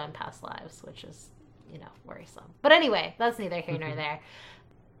his own past lives, which is, you know, worrisome. But anyway, that's neither here nor there.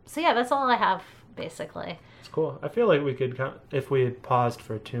 So yeah, that's all I have, basically. It's cool. I feel like we could, if we had paused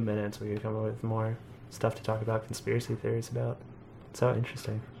for 2 minutes, we could come up with more stuff to talk about conspiracy theories about. It's so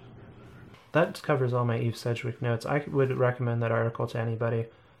interesting. That covers all my Eve Sedgwick notes. I would recommend that article to anybody.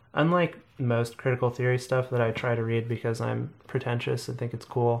 Unlike most critical theory stuff that I try to read because I'm pretentious and think it's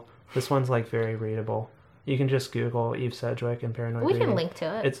cool, this one's like very readable. You can just Google Eve Sedgwick and paranoid We reading. can link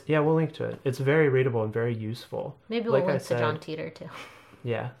to it. We'll link to it. It's very readable and very useful. Maybe we'll link to John Teeter too.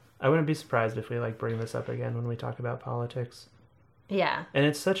 Yeah. I wouldn't be surprised if we like bring this up again when we talk about politics. Yeah. And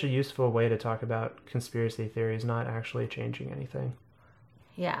it's such a useful way to talk about conspiracy theories not actually changing anything.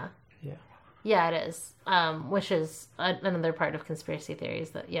 Yeah. Yeah. Yeah, it is. Which is another part of conspiracy theories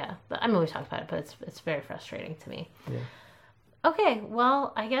that, I mean, we talked about it, but it's very frustrating to me. Yeah. Okay,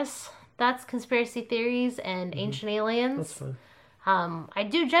 well, I guess that's conspiracy theories and ancient aliens. That's fun. I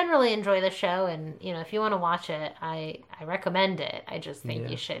do generally enjoy the show, and, you know, if you want to watch it, I recommend it. I just think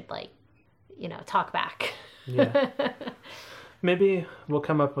you should, like, you know, talk back. Yeah. Maybe we'll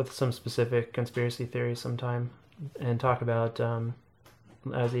come up with some specific conspiracy theories sometime and talk about,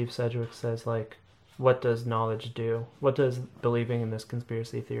 as Eve Sedgwick says, like, what does knowledge do? What does believing in this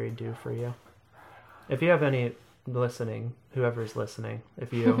conspiracy theory do for you? If you have any listening, whoever's listening,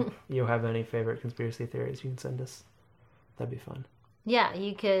 if you have any favorite conspiracy theories, you can send us. That'd be fun. Yeah,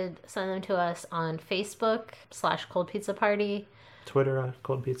 you could send them to us on Facebook /Cold Pizza Party. Twitter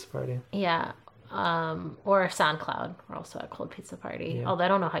Cold Pizza Party. Yeah. Or SoundCloud. We're also at Cold Pizza Party. Yeah. Although I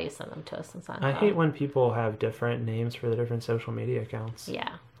don't know how you send them to us on SoundCloud. I hate when people have different names for the different social media accounts.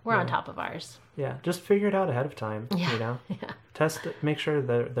 Yeah. We're on top of ours. Yeah. Just figure it out ahead of time. Yeah. You know? Yeah. Test it. Make sure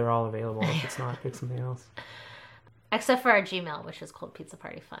that they're all available. If it's not, pick something else. Except for our Gmail, which is Cold Pizza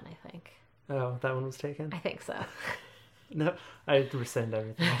Party Fun, I think. Oh, that one was taken? I think so. No, I rescind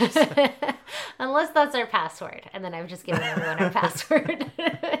everything. Unless that's our password. And then I've just given everyone our password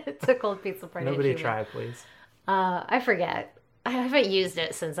to Cold Pizza Party. Nobody try, please. I forget. I haven't used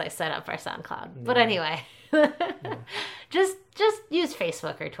it since I set up our SoundCloud. But anyway, just use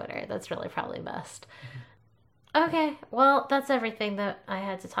Facebook or Twitter. That's really probably best. Okay, well, that's everything that I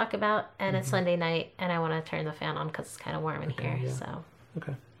had to talk about. And it's Sunday night, and I want to turn the fan on because it's kind of warm in here. Yeah. So,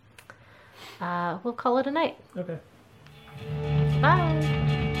 Okay. we'll call it a night. Okay. Bye.